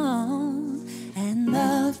known and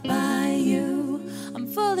loved by you. I'm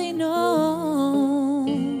fully known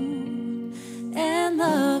and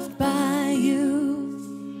loved by you.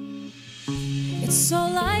 It's so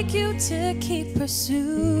like you to keep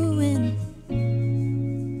pursuing.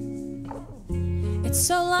 It's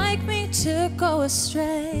so like me to go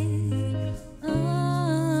astray.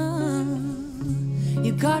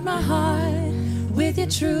 You guard my heart with your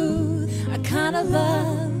truth, a kind of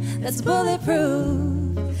love that's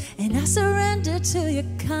bulletproof. And I surrender to your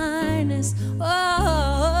kindness.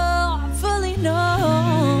 Oh, I'm fully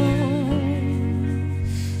known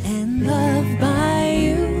and loved by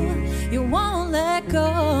you. You won't let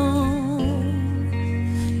go,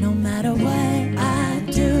 no matter what I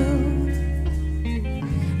do.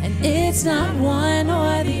 It's not one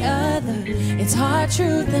or the other. It's hard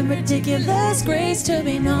truth and ridiculous grace to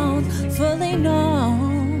be known, fully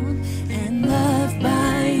known and loved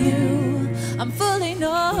by you. I'm fully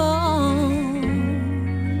known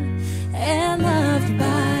and loved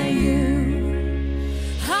by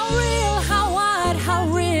you. How real, how wide, how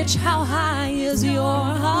rich, how high is your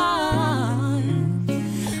heart?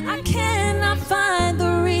 I cannot find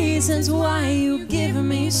the reasons why you give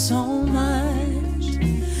me so much.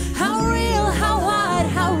 How real, how wide,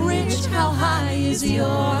 how rich, how high is your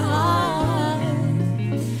heart?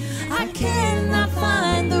 I cannot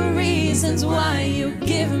find the reasons why you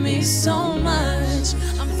give me so much.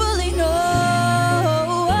 I'm fully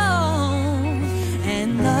known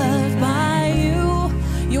and loved by you.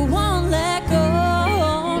 You won't let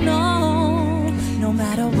go, no, no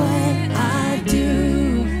matter what I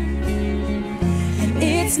do. And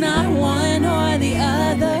it's not one or the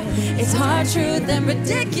other. It's hard truth and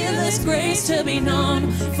ridiculous grace to be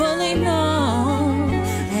known, fully known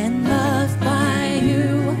and loved by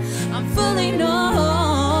you. I'm fully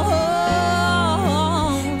known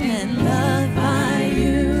and loved by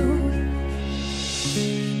you.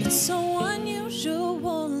 It's so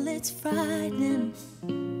unusual, it's frightening.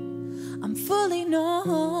 I'm fully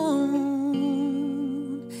known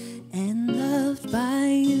and loved by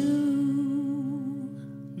you.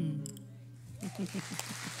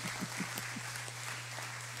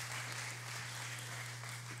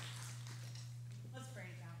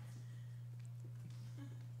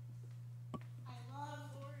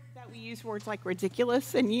 We use words like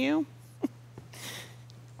ridiculous and you.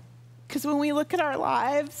 Because when we look at our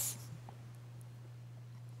lives,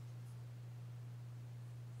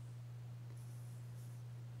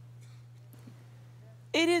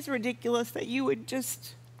 it is ridiculous that you would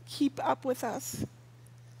just keep up with us.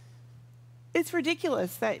 It's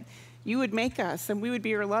ridiculous that you would make us and we would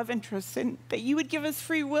be your love interest and that you would give us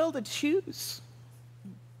free will to choose.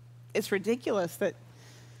 It's ridiculous that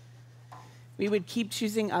we would keep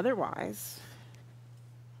choosing otherwise.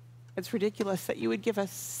 It's ridiculous that you would give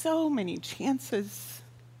us so many chances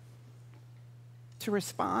to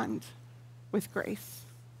respond with grace.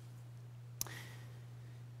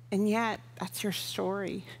 And yet, that's your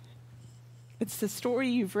story. It's the story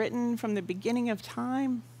you've written from the beginning of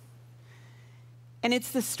time. And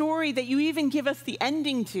it's the story that you even give us the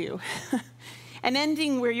ending to. An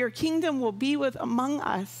ending where your kingdom will be with among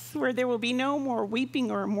us, where there will be no more weeping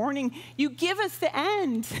or mourning. You give us the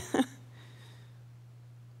end.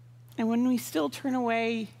 And when we still turn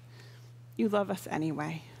away, you love us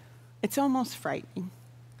anyway. It's almost frightening.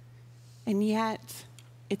 And yet,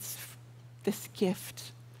 it's this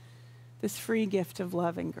gift, this free gift of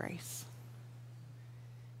love and grace.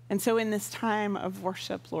 And so in this time of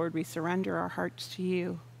worship, Lord, we surrender our hearts to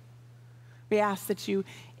you. We ask that you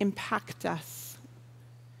impact us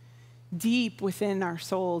deep within our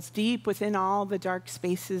souls, deep within all the dark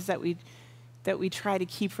spaces that we try to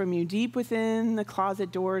keep from you, deep within the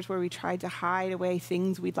closet doors where we try to hide away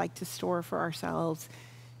things we'd like to store for ourselves.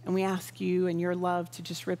 And we ask you and your love to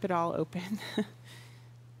just rip it all open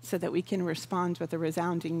so that we can respond with a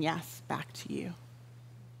resounding yes back to you.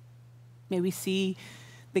 May we see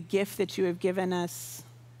the gift that you have given us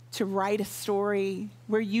to write a story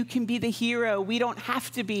where you can be the hero. We don't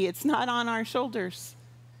have to be. It's not on our shoulders.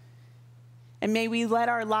 And may we let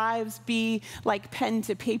our lives be like pen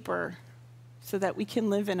to paper so that we can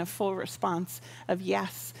live in a full response of,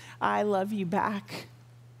 yes, I love you back.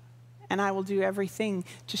 And I will do everything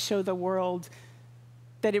to show the world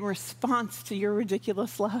that in response to your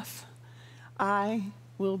ridiculous love, I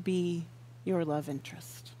will be your love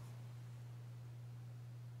interest.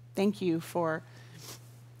 Thank you for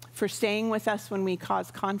staying with us when we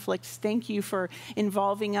cause conflicts. Thank you for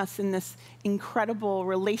involving us in this incredible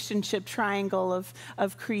relationship triangle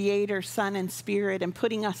of Creator, Son, and Spirit, and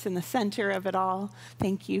putting us in the center of it all.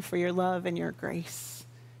 Thank you for your love and your grace.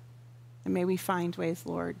 And may we find ways,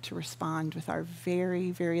 Lord, to respond with our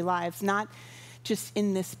very, very lives, not just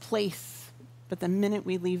in this place, but the minute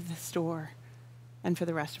we leave this door and for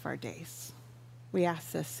the rest of our days. We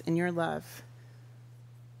ask this in your love.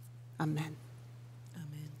 Amen.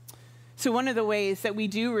 So one of the ways that we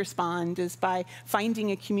do respond is by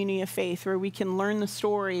finding a community of faith where we can learn the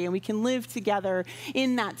story and we can live together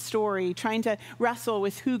in that story, trying to wrestle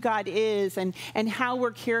with who God is and how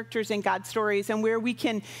we're characters in God's stories, and where we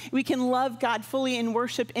can love God fully in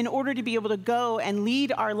worship in order to be able to go and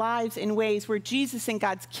lead our lives in ways where Jesus and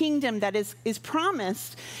God's kingdom that is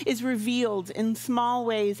promised is revealed in small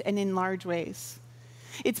ways and in large ways.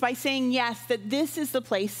 It's by saying yes that this is the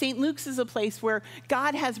place, St. Luke's is a place where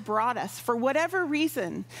God has brought us for whatever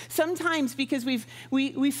reason. Sometimes because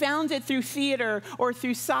we found it through theater or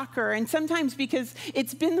through soccer, and sometimes because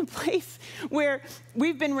it's been the place where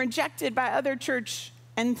we've been rejected by other church,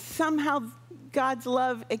 and somehow God's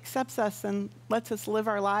love accepts us and lets us live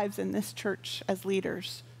our lives in this church as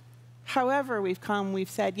leaders. However we've come, we've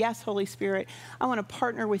said, yes, Holy Spirit, I want to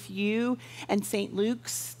partner with you and St.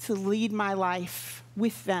 Luke's to lead my life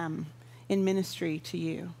with them in ministry to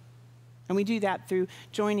you. And we do that through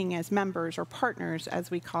joining as members or partners, as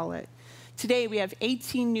we call it. Today, we have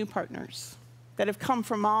 18 new partners that have come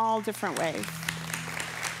from all different ways.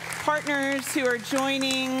 Partners who are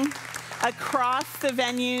joining across the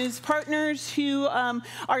venues, partners who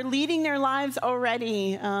are leading their lives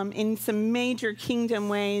already in some major kingdom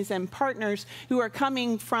ways, and partners who are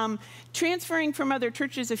transferring from other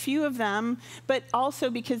churches, a few of them, but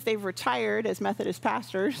also because they've retired as Methodist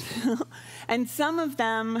pastors. And some of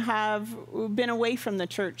them have been away from the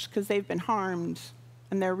church because they've been harmed,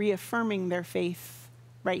 and they're reaffirming their faith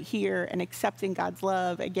right here and accepting God's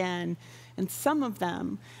love again. And some of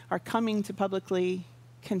them are coming to publicly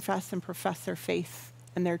confess and profess their faith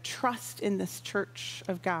and their trust in this church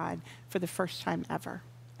of God for the first time ever.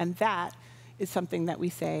 And that is something that we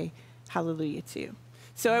say hallelujah to.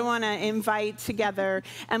 So I want to invite together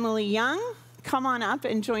Emily Young. Come on up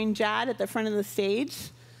and join Jad at the front of the stage.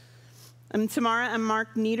 Tamara and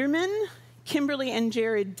Mark Niederman, Kimberly and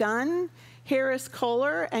Jared Dunn, Harris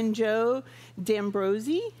Kohler and Joe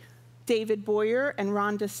D'Ambrosi, David Boyer and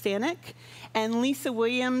Rhonda Stanek, and Lisa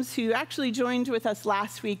Williams, who actually joined with us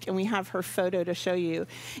last week, and we have her photo to show you.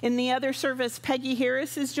 In the other service, Peggy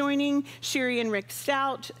Harris is joining, Sherry and Rick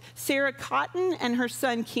Stout, Sarah Cotton and her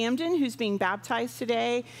son Camden, who's being baptized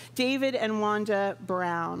today, David and Wanda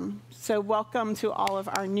Brown. So welcome to all of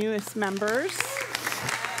our newest members.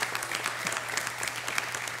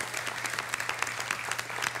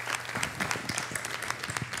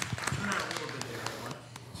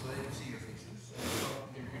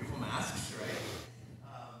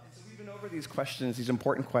 These questions, these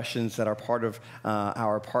important questions that are part of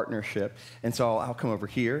our partnership. And so I'll come over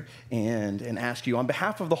here and ask you, on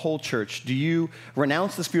behalf of the whole church, do you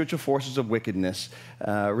renounce the spiritual forces of wickedness,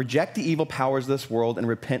 reject the evil powers of this world, and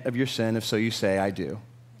repent of your sin? If so, you say, I do.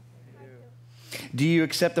 Do you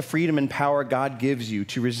accept the freedom and power God gives you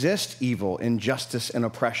to resist evil, injustice, and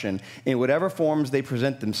oppression in whatever forms they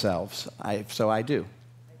present themselves? If so, I do.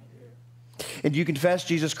 And you confess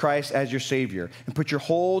Jesus Christ as your Savior and put your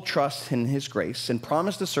whole trust in his grace and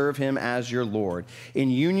promise to serve him as your Lord in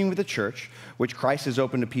union with the church, which Christ has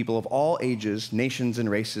opened to people of all ages, nations, and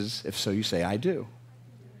races? If so, you say, I do.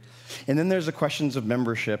 And then there's the questions of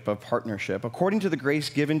membership, of partnership. According to the grace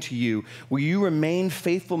given to you, will you remain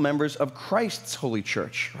faithful members of Christ's holy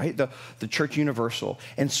church, right? The church universal,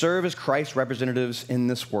 and serve as Christ's representatives in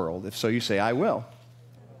this world? If so, you say, I will.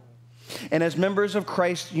 And as members of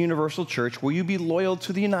Christ Universal Church, will you be loyal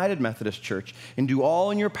to the United Methodist Church and do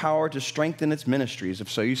all in your power to strengthen its ministries? If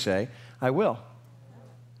so, you say, I will.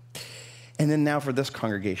 And then now for this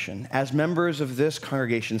congregation. As members of this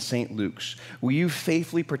congregation, St. Luke's, will you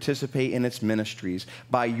faithfully participate in its ministries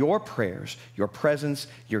by your prayers, your presence,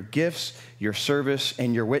 your gifts, your service,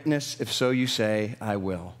 and your witness? If so, you say, I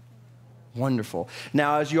will. Wonderful.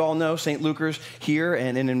 Now, as you all know, St. Lucas here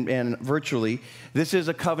and virtually, this is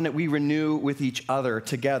a covenant we renew with each other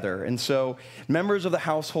together. And so, members of the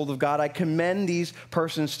household of God, I commend these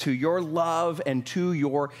persons to your love and to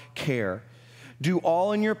your care. Do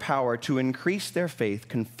all in your power to increase their faith,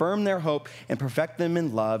 confirm their hope, and perfect them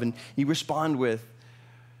in love. And you respond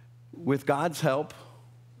with God's help,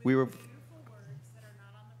 we were...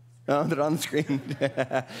 Oh, they're on the screen.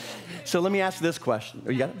 So let me ask this question. Oh,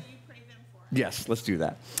 you got it? Yes, let's do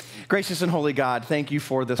that. Gracious and holy God, thank you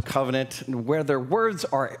for this covenant, whether words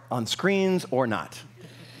are on screens or not.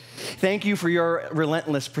 Thank you for your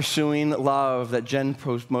relentless pursuing love that Jen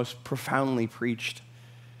most profoundly preached.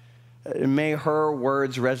 May her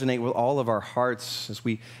words resonate with all of our hearts as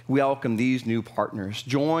we welcome these new partners,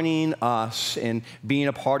 joining us in being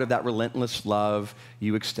a part of that relentless love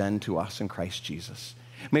you extend to us in Christ Jesus.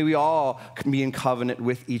 May we all be in covenant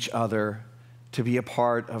with each other to be a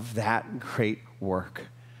part of that great work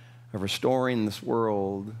of restoring this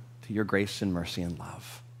world to your grace and mercy and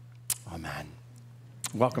love. Amen.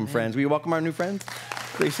 Welcome, friends. Will you welcome our new friends?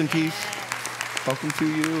 Grace and peace. Welcome to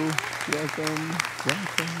you. Welcome.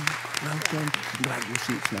 Welcome. Grab your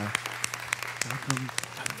seats now. Welcome.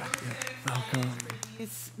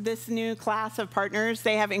 This new class of partners,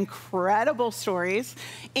 they have incredible stories,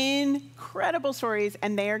 and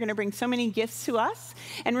they are going to bring so many gifts to us.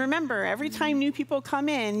 And remember, every time new people come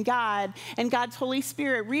in, God and God's Holy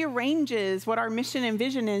Spirit rearranges what our mission and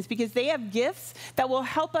vision is, because they have gifts that will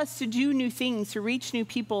help us to do new things, to reach new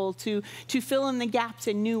people, to fill in the gaps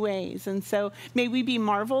in new ways. And so may we be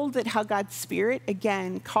marveled at how God's Spirit,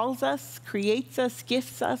 again, calls us, creates us,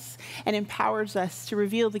 gifts us, and empowers us to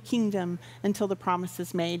reveal the kingdom until the promise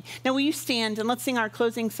is made. Now, will you stand and let's sing our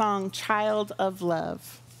closing song, Child of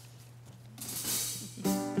Love.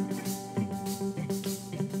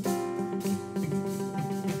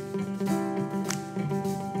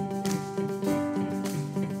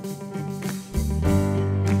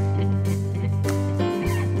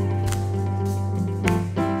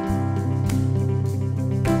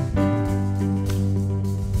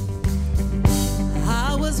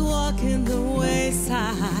 I was walking the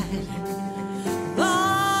wayside,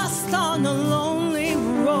 lost on the lonely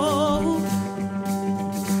road.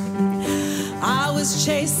 I was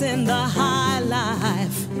chasing the high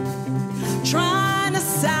life, trying to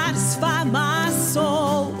satisfy my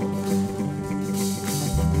soul.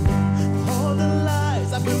 All the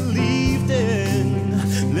lies I believed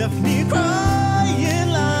in left me crying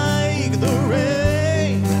like the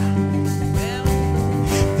rain.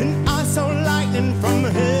 Then I saw lightning from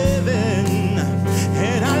heaven,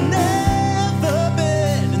 and I never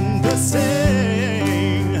been the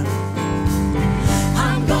same.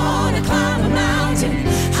 I'm gonna climb a mountain,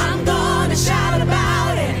 I'm gonna shout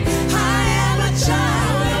about it. I am a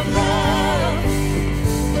child of love.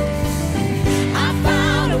 I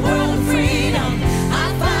found a world of freedom,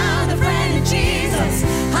 I found a friend in Jesus.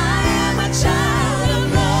 I am a child of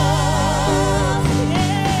love.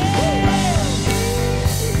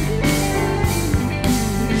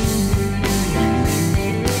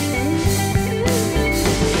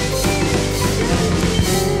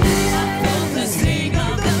 I felt the sting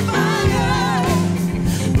of the fire,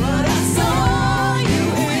 but I saw you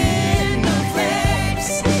in the flames.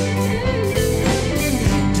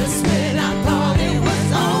 Just when I thought it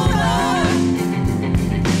was over,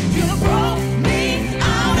 you broke me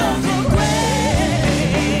out of the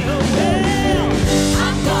grave.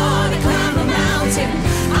 I'm gonna climb a mountain,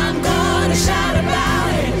 I'm gonna shout about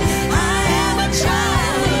it. I am a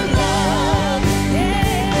child of love.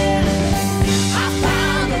 I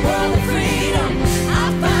found a world of freedom, I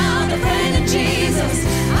found a friend in Jesus.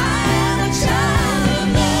 I am a child of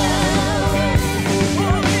love. I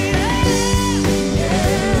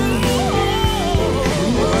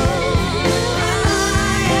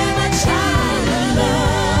am a child of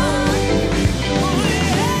love.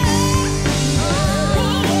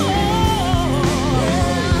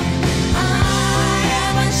 I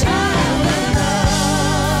am a child of love.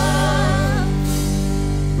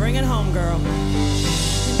 Bring it home, girl.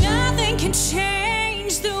 Nothing can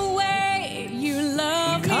change the way you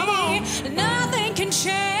love me. Nothing can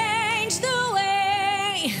change the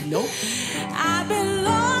way. Nope. I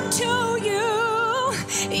belong to you.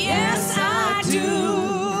 Yes, I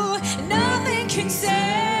do.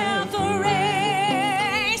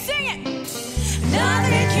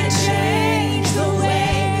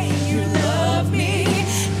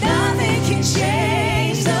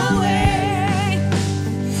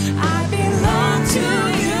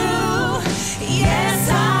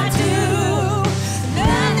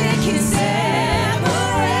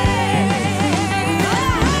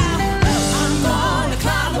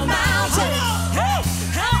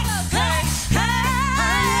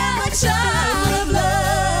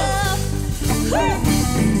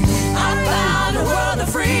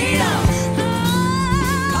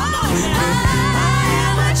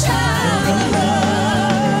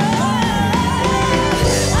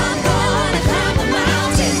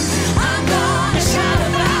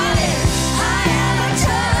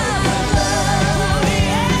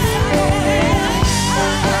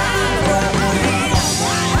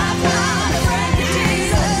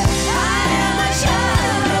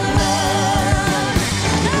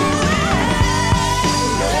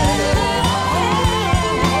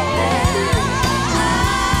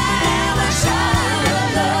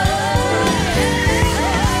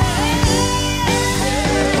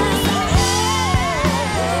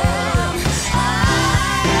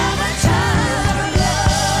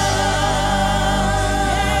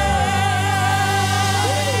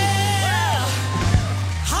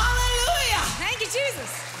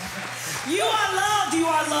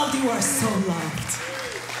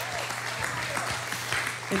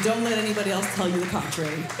 And don't let anybody else tell you the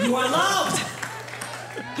contrary. You are loved.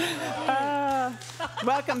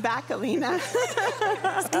 Welcome back, Alina.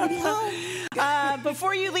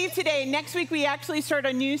 Before you leave today, next week we actually start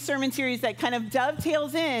a new sermon series that kind of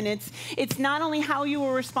dovetails in. It's not only how you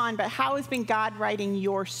will respond, but how has been God writing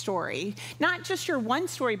your story? Not just your one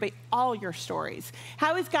story, but all your stories.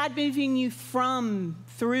 How is God moving you from,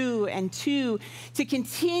 through, and to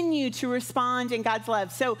continue to respond in God's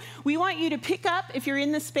love? So we want you to pick up, if you're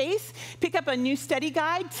in the space, pick up a new study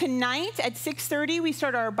guide. Tonight at 6:30, we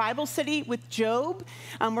start our Bible study with Job.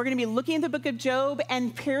 We're going to be looking at the book of Job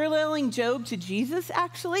and paralleling Job to Jesus,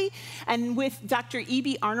 actually, and with Dr.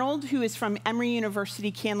 E.B. Arnold, who is from Emory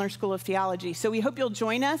University Candler School of Theology. So we hope you'll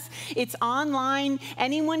join us. It's online.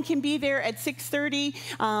 Anyone can be there at 6:30.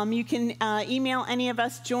 You can email any of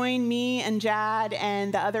us. Join me and Jad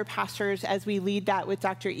and the other pastors as we lead that with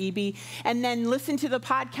Dr. E.B. And then listen to the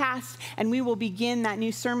podcast, and we will begin that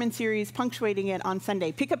new sermon series, punctuating it on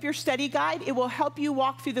Sunday. Pick up your study guide. It will help you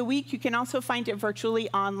walk through the week. You can also find it virtually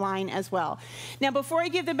online as well. Now, before I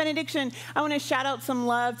give the benediction, I want to shout out some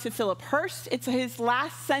love to Philip Hurst. It's his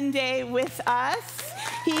last Sunday with us.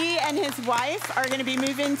 He and his wife are going to be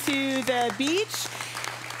moving to the beach.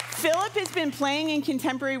 Philip has been playing in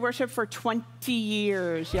contemporary worship for 20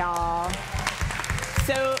 years, y'all.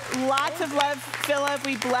 So lots of love, Philip.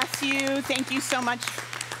 We bless you. Thank you so much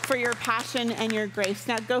for your passion and your grace.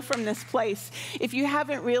 Now go from this place. If you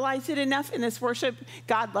haven't realized it enough in this worship,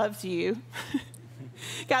 God loves you.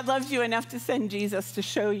 God loves you enough to send Jesus to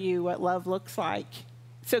show you what love looks like.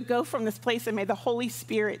 So go from this place, and may the Holy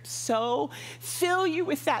Spirit so fill you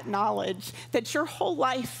with that knowledge that your whole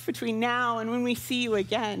life between now and when we see you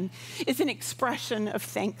again is an expression of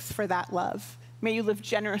thanks for that love. May you live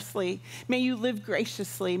generously. May you live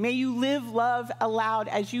graciously. May you live love aloud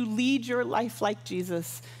as you lead your life like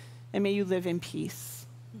Jesus. And may you live in peace.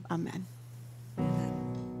 Amen.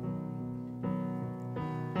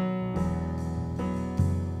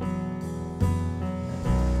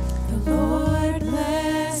 The Lord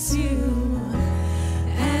bless you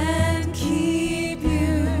and keep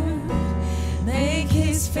you. Make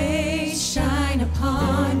his face shine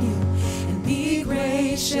upon you and be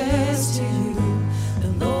gracious to you.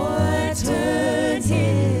 The Lord turns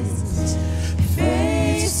his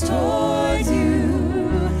face toward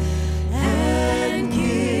you and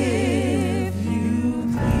give you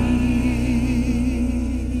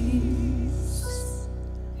peace.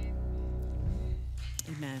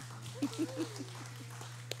 Amen.